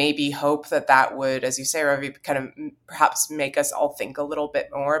would maybe hope that would, as you say, Ravi, kind of perhaps make us all think a little bit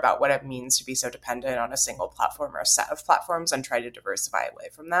more about what it means to be so dependent on a single platform or a set of platforms and try to diversify away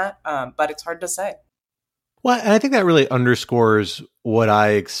from that. But it's hard to say. Well, and I think that really underscores what I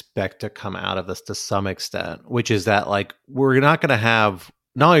expect to come out of this to some extent, which is that we're not going to have,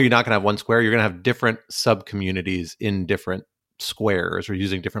 not only are you not going to have one square, you're going to have different sub-communities in different squares or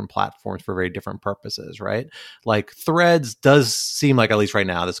using different platforms for very different purposes, right? Threads does seem like, at least right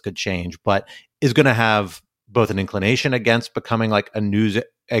now, this could change, but is going to have both an inclination against becoming a news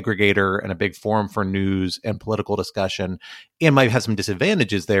aggregator and a big forum for news and political discussion, and might have some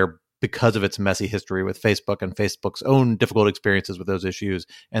disadvantages there because of its messy history with Facebook and Facebook's own difficult experiences with those issues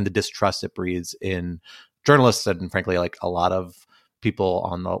and the distrust it breeds in journalists and frankly, a lot of people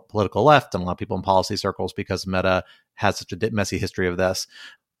on the political left and a lot of people in policy circles because Meta has such a messy history of this.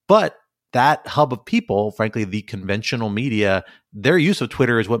 But that hub of people, frankly, the conventional media, their use of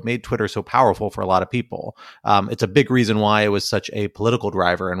Twitter is what made Twitter so powerful for a lot of people. It's a big reason why it was such a political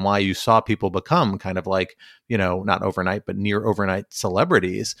driver and why you saw people become kind of like, not overnight, but near overnight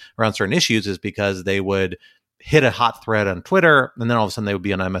celebrities around certain issues, is because they would hit a hot thread on Twitter, and then all of a sudden they would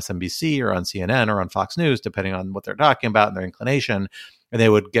be on MSNBC or on CNN or on Fox News, depending on what they're talking about and their inclination. And they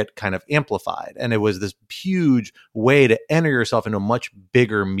would get kind of amplified. And it was this huge way to enter yourself into a much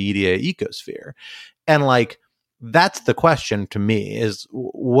bigger media ecosphere. And like, that's the question to me, is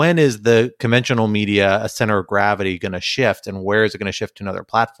when is the conventional media a center of gravity going to shift, and where is it going to shift to another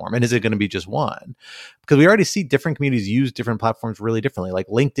platform? And is it going to be just one? Because we already see different communities use different platforms really differently. Like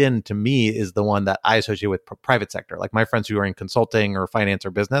LinkedIn to me is the one that I associate with private sector. Like my friends who are in consulting or finance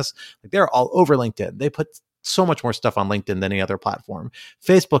or business, like they're all over LinkedIn. They put so much more stuff on LinkedIn than any other platform.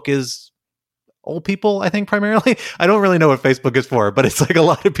 Facebook is old people, I think, primarily. I don't really know what Facebook is for, but it's like a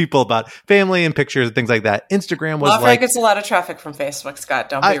lot of people about family and pictures and things like that. Instagram was Lawfrey gets a lot of traffic from Facebook, Scott.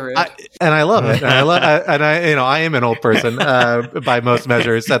 Don't be rude. And I love it. And I am an old person by most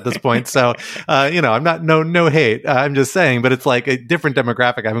measures at this point. So, I'm not no hate. I'm just saying, but it's like a different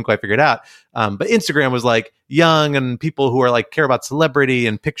demographic. I haven't quite figured out. But Instagram was like young and people who are like care about celebrity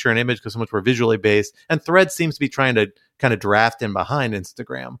and picture and image because so much more visually based. And Threads seems to be trying to kind of draft in behind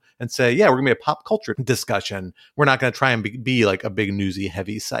Instagram and say, yeah, we're going to be a pop culture discussion. We're not going to try and be like a big newsy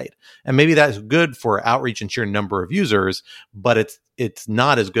heavy site. And maybe that's good for outreach and sheer number of users, but it's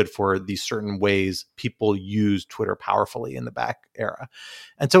not as good for these certain ways people use Twitter powerfully in the back era.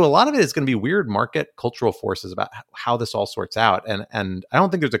 And so a lot of it is going to be weird market cultural forces about how this all sorts out. And I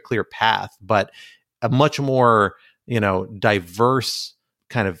don't think there's a clear path, but a much more, diverse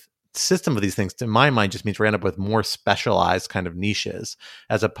kind of system of these things, to my mind, just means we end up with more specialized kind of niches,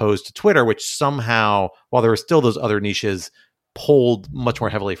 as opposed to Twitter, which somehow, while there are still those other niches, pulled much more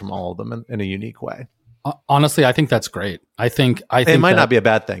heavily from all of them in a unique way. Honestly, I think that's great. I think it might not be a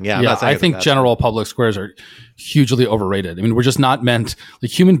bad thing. Yeah, I think general public squares are hugely overrated. I mean, we're just not meant,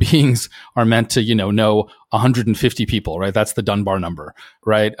 like human beings are meant to, know 150 people, right? That's the Dunbar number,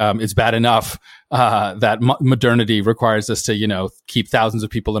 right? It's bad enough that modernity requires us to, keep thousands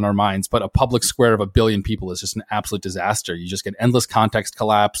of people in our minds, but a public square of 1 billion people is just an absolute disaster. You just get endless context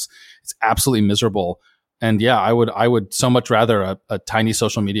collapse. It's absolutely miserable. And yeah, I would so much rather a tiny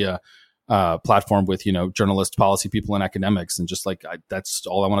social media platform with, journalists, policy people, and academics. And just like, that's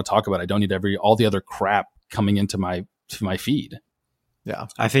all I want to talk about. I don't need all the other crap coming into my feed. Yeah.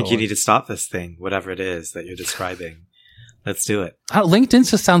 I think you need to stop this thing, whatever it is that you're describing. Let's do it. LinkedIn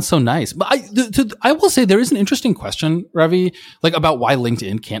just sounds so nice. But I will say there is an interesting question, Ravi, like about why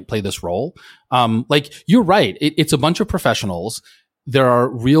LinkedIn can't play this role. Like you're right. It's a bunch of professionals. There are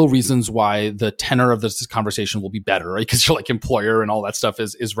real reasons why the tenor of this conversation will be better, right? Because you're like employer and all that stuff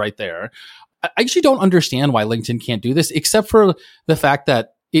is right there. I actually don't understand why LinkedIn can't do this, except for the fact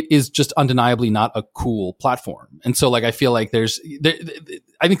that it is just undeniably not a cool platform. And so like, I feel like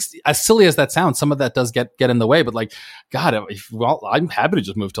I think as silly as that sounds, some of that does get in the way, but like, God, I'm happy to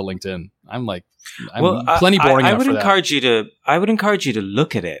just move to LinkedIn. I'm plenty boring enough for that. I would encourage you to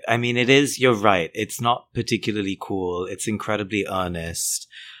look at it. I mean, you're right. It's not particularly cool. It's incredibly earnest.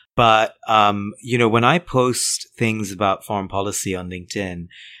 But, when I post things about foreign policy on LinkedIn,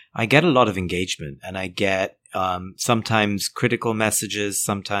 I get a lot of engagement, and I get sometimes critical messages,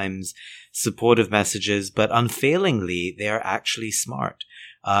 sometimes supportive messages, but unfailingly, they are actually smart.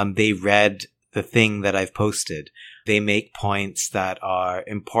 They read the thing that I've posted. They make points that are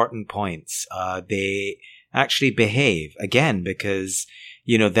important points. They actually behave, again, because,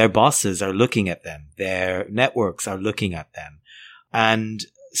 their bosses are looking at them. Their networks are looking at them. And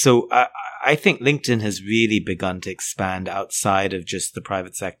so I think LinkedIn has really begun to expand outside of just the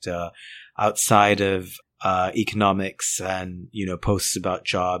private sector, outside of economics and, posts about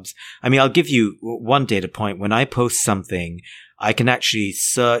jobs. I mean, I'll give you one data point. When I post something, I can actually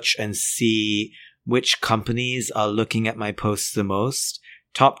search and see which companies are looking at my posts the most.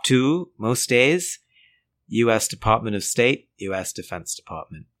 Top 2 most days, U.S. Department of State, U.S. Defense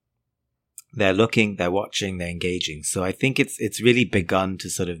Department. They're looking, they're watching, they're engaging. So I think it's really begun to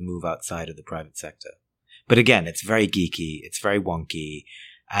sort of move outside of the private sector. But again, it's very geeky, it's very wonky.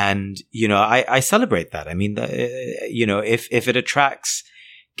 And, I celebrate that. I mean, if it attracts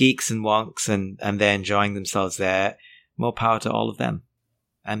geeks and wonks and they're enjoying themselves there, more power to all of them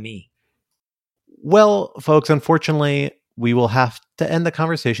and me. Well, folks, unfortunately, we will have to end the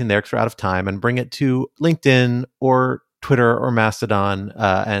conversation there because we're out of time and bring it to LinkedIn or Twitter or Mastodon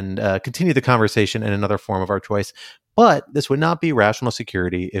and continue the conversation in another form of our choice. But this would not be Rational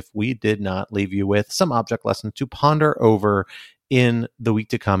Security if we did not leave you with some object lessons to ponder over in the week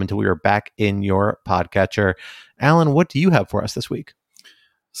to come until we are back in your podcatcher. Alan, what do you have for us this week?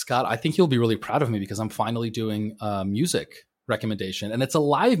 Scott, I think you'll be really proud of me because I'm finally doing a music recommendation, and it's a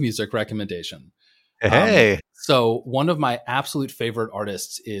live music recommendation. Hey. So one of my absolute favorite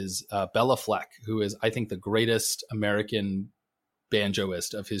artists is Bela Fleck, who is, I think, the greatest American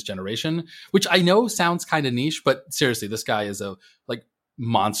banjoist of his generation, which I know sounds kind of niche, but seriously, this guy is a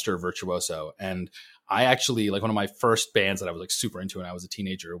monster virtuoso. And I actually, one of my first bands that I was super into when I was a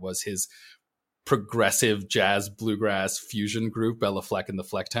teenager was his progressive jazz bluegrass fusion group, Bela Fleck and the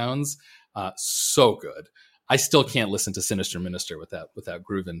Flecktones. So good. I still can't listen to Sinister Minister without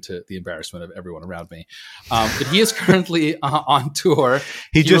grooving to the embarrassment of everyone around me. But he is currently on tour.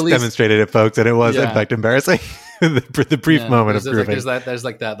 He just demonstrated it, folks, and it was in fact embarrassing. the brief moment of grooving. There's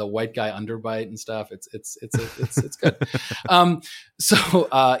the white guy underbite and stuff. It's good.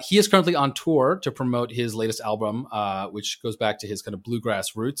 So he is currently on tour to promote his latest album, which goes back to his kind of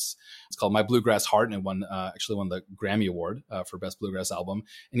bluegrass roots. It's called My Bluegrass Heart, and won the Grammy Award for Best Bluegrass Album.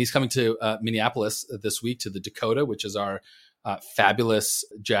 And he's coming to Minneapolis this week to the Dakota, which is our fabulous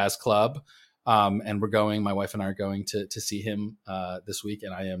jazz club. And my wife and I are going to see him this week,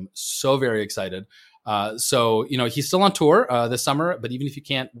 and I am so very excited. So he's still on tour this summer, but even if you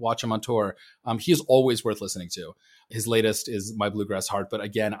can't watch him on tour, he is always worth listening to. His latest is My Bluegrass Heart, but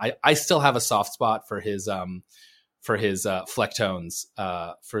again, I still have a soft spot for his Flecktones, for his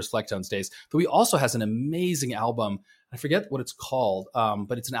Flecktones days. But he also has an amazing album. I forget what it's called,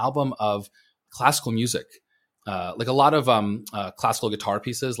 but it's an album of classical music. A lot of classical guitar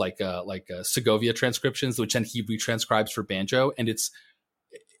pieces, like Segovia transcriptions, which then he retranscribes for banjo, and it's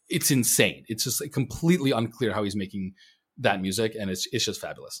insane. It's just completely unclear how he's making that music, and it's just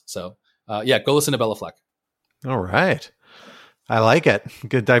fabulous. So go listen to Bela Fleck. All right, I like it.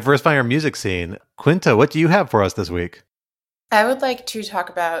 Good, diversifying our music scene. Quinta, what do you have for us this week? I would like to talk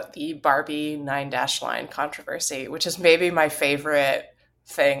about the Barbie 9- line controversy, which is maybe my favorite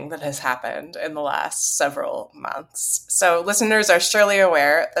thing that has happened in the last several months. So listeners are surely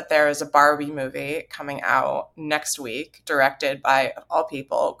aware that there is a Barbie movie coming out next week, directed by, of all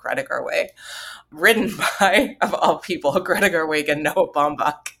people, Greta Gerwig, written by, of all people, Greta Gerwig and Noah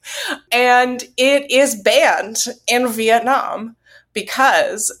Baumbach. And it is banned in Vietnam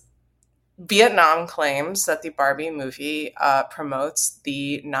because Vietnam claims that the Barbie movie promotes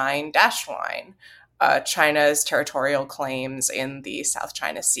the 9- line. China's territorial claims in the South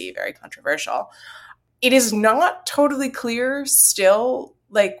China Sea, very controversial. It is not totally clear still,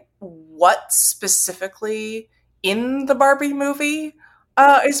 what specifically in the Barbie movie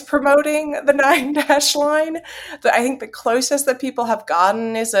is promoting the 9- line. I think the closest that people have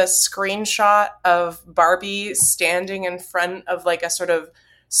gotten is a screenshot of Barbie standing in front of a sort of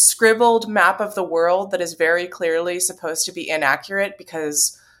scribbled map of the world that is very clearly supposed to be inaccurate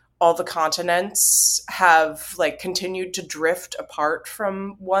because all the continents have continued to drift apart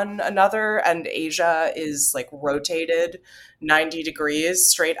from one another, and Asia is rotated 90 degrees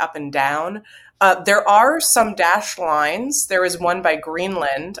straight up and down. There are some dashed lines. There is one by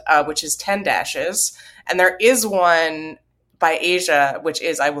Greenland, which is 10 dashes, and there is one by Asia, which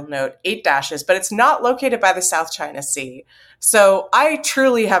is, I will note, 8 dashes, but it's not located by the South China Sea. So I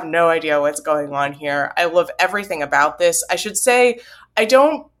truly have no idea what's going on here. I love everything about this. I should say, I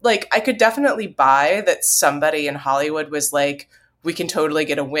could definitely buy that somebody in Hollywood was we can totally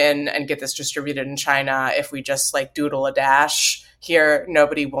get a win and get this distributed in China if we just doodle a dash here,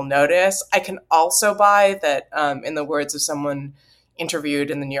 nobody will notice. I can also buy that, in the words of someone interviewed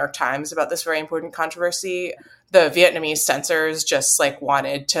in the New York Times about this very important controversy, the Vietnamese censors just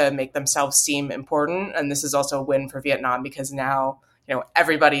wanted to make themselves seem important. And this is also a win for Vietnam because now,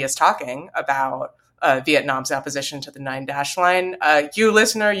 everybody is talking about Vietnam's opposition to the 9- line. You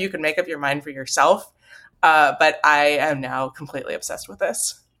listener, you can make up your mind for yourself. But I am now completely obsessed with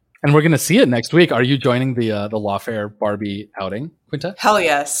this. And we're going to see it next week. Are you joining the Lawfare Barbie outing, Quinta? Hell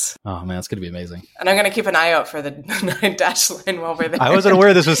yes. Oh man, it's going to be amazing. And I'm going to keep an eye out for the 9- line while we're there. I wasn't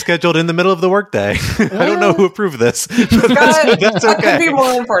aware this was scheduled in the middle of the workday. I don't know who approved this. That's okay. That could be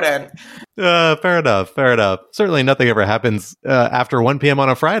more important. Fair enough. Certainly nothing ever happens after 1 p.m. on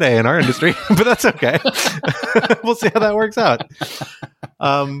a Friday in our industry, but that's okay. We'll see how that works out.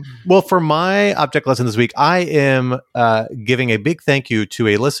 Well, for my object lesson this week, I am giving a big thank you to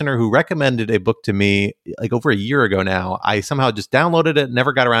a listener who recommended a book to me over a year ago now. I somehow just downloaded it,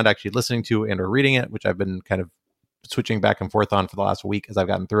 never got around to actually listening to and or reading it, which I've been kind of switching back and forth on for the last week as I've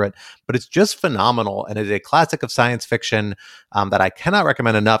gotten through it. But it's just phenomenal, and it is a classic of science fiction that I cannot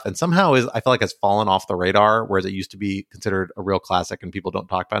recommend enough, and somehow I feel like has fallen off the radar, whereas it used to be considered a real classic and people don't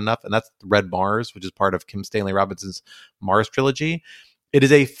talk about enough. And that's Red Mars, which is part of Kim Stanley Robinson's Mars trilogy. It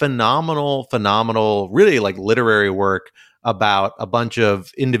is a phenomenal, really like literary work about a bunch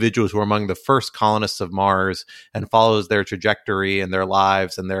of individuals who are among the first colonists of Mars, and follows their trajectory and their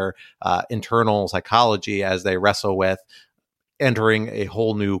lives and their internal psychology as they wrestle with entering a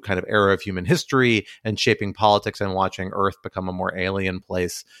whole new kind of era of human history and shaping politics and watching Earth become a more alien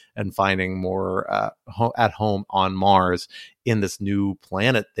place and finding more at home on Mars in this new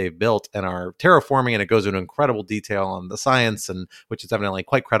planet they've built and are terraforming. And it goes into incredible detail on the science, and which is evidently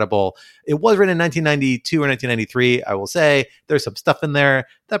quite credible. It was written in 1992 or 1993. I will say there's some stuff in there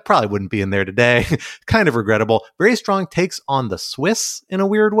that probably wouldn't be in there today. Kind of regrettable. Very strong takes on the Swiss in a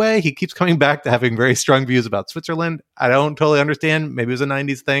weird way. He keeps coming back to having very strong views about Switzerland. I don't totally understand. Maybe it was a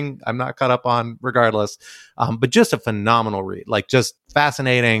 90s thing. I'm not caught up on regardless. But just a phenomenal read, like just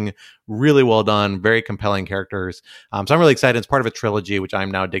fascinating, really well done, very compelling characters. So I'm really excited. It's part of a trilogy, which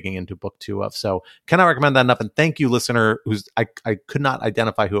I'm now digging into book 2 of. So cannot recommend that enough. And thank you, listener, I could not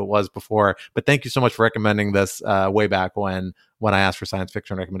identify who it was before, but thank you so much for recommending this way back when I asked for science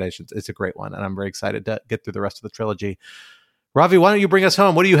fiction recommendations. It's a great one, and I'm very excited to get through the rest of the trilogy. Ravi, why don't you bring us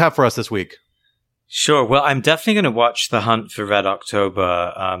home? What do you have for us this week? Sure. Well, I'm definitely going to watch The Hunt for Red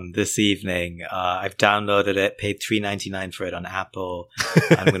October this evening. I've downloaded it, paid $3.99 for it on Apple.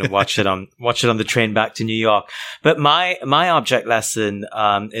 I'm going to watch it on the train back to New York. But my object lesson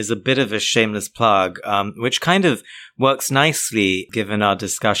is a bit of a shameless plug, which kind of works nicely given our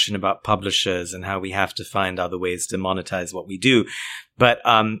discussion about publishers and how we have to find other ways to monetize what we do. But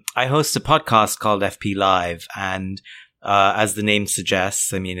I host a podcast called FP Live, and as the name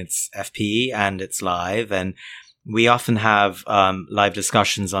suggests, I mean, it's FP and it's live, and we often have live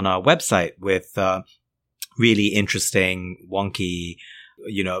discussions on our website with really interesting, wonky,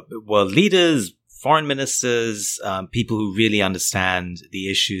 world leaders, foreign ministers, people who really understand the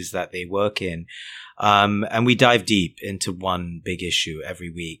issues that they work in. And we dive deep into one big issue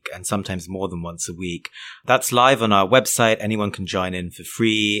every week, and sometimes more than once a week. That's live on our website. Anyone can join in for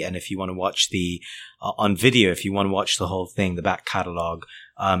free. And if you want to watch on video, if you want to watch the whole thing, the back catalog,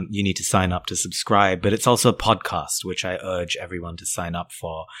 you need to sign up to subscribe. But it's also a podcast, which I urge everyone to sign up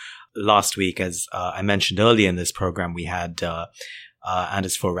for. Last week, as I mentioned earlier in this program, we had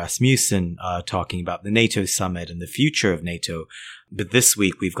Anders Fogh Rasmussen talking about the NATO summit and the future of NATO. But this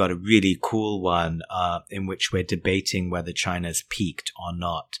week, we've got a really cool one in which we're debating whether China's peaked or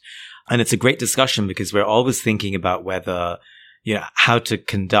not. And it's a great discussion because we're always thinking about whether, how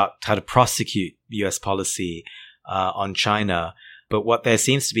to prosecute US policy on China. But what there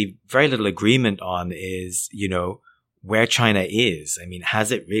seems to be very little agreement on is, where China is. I mean,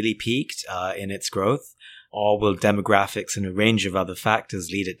 has it really peaked in its growth? Or will demographics and a range of other factors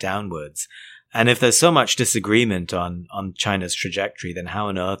lead it downwards? And if there's so much disagreement on China's trajectory, then how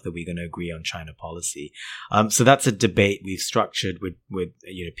on earth are we going to agree on China policy? So that's a debate we've structured with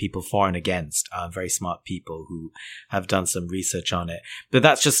people for and against, very smart people who have done some research on it. But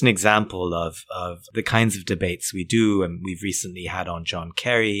that's just an example of the kinds of debates we do. And we've recently had on John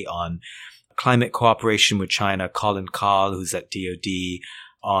Kerry on climate cooperation with China, Colin Carl, who's at DOD,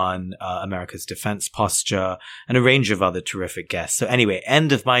 on America's defense posture, and a range of other terrific guests. So anyway,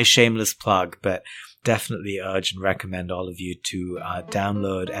 end of my shameless plug, but definitely urge and recommend all of you to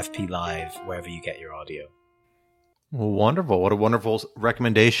download FP Live wherever you get your audio. Wonderful. What a wonderful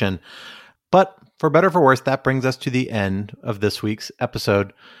recommendation. But for better or for worse, that brings us to the end of this week's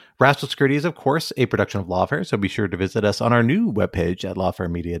episode. Rational Security is, of course, a production of Lawfare, so be sure to visit us on our new webpage at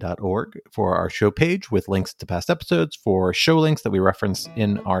lawfaremedia.org for our show page with links to past episodes, for show links that we reference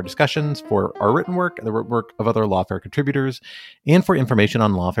in our discussions, for our written work and the written work of other Lawfare contributors, and for information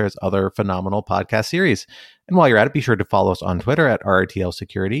on Lawfare's other phenomenal podcast series. And while you're at it, be sure to follow us on Twitter at RTL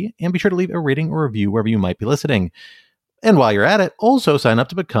Security, and be sure to leave a rating or review wherever you might be listening. And while you're at it, also sign up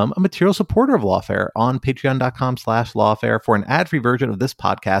to become a material supporter of Lawfare on patreon.com/lawfare for an ad-free version of this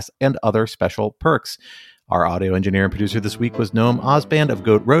podcast and other special perks. Our audio engineer and producer this week was Noam Osband of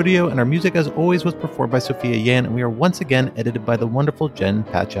Goat Rodeo, and our music, as always, was performed by Sophia Yan, and we are once again edited by the wonderful Jen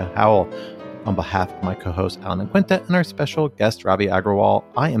Patcha Howell. On behalf of my co-host Alan Quinta and our special guest Ravi Agrawal,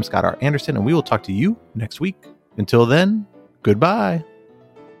 I am Scott R. Anderson, and we will talk to you next week. Until then, goodbye.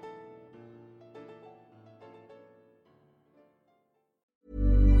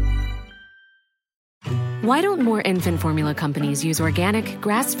 Why don't more infant formula companies use organic,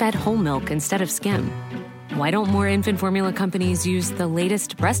 grass-fed whole milk instead of skim? Why don't more infant formula companies use the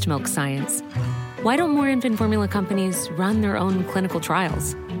latest breast milk science? Why don't more infant formula companies run their own clinical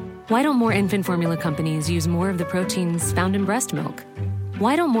trials? Why don't more infant formula companies use more of the proteins found in breast milk?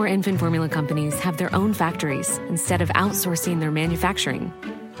 Why don't more infant formula companies have their own factories instead of outsourcing their manufacturing?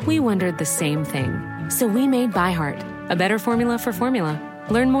 We wondered the same thing. So we made ByHeart, a better formula for formula.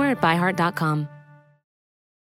 Learn more at byheart.com.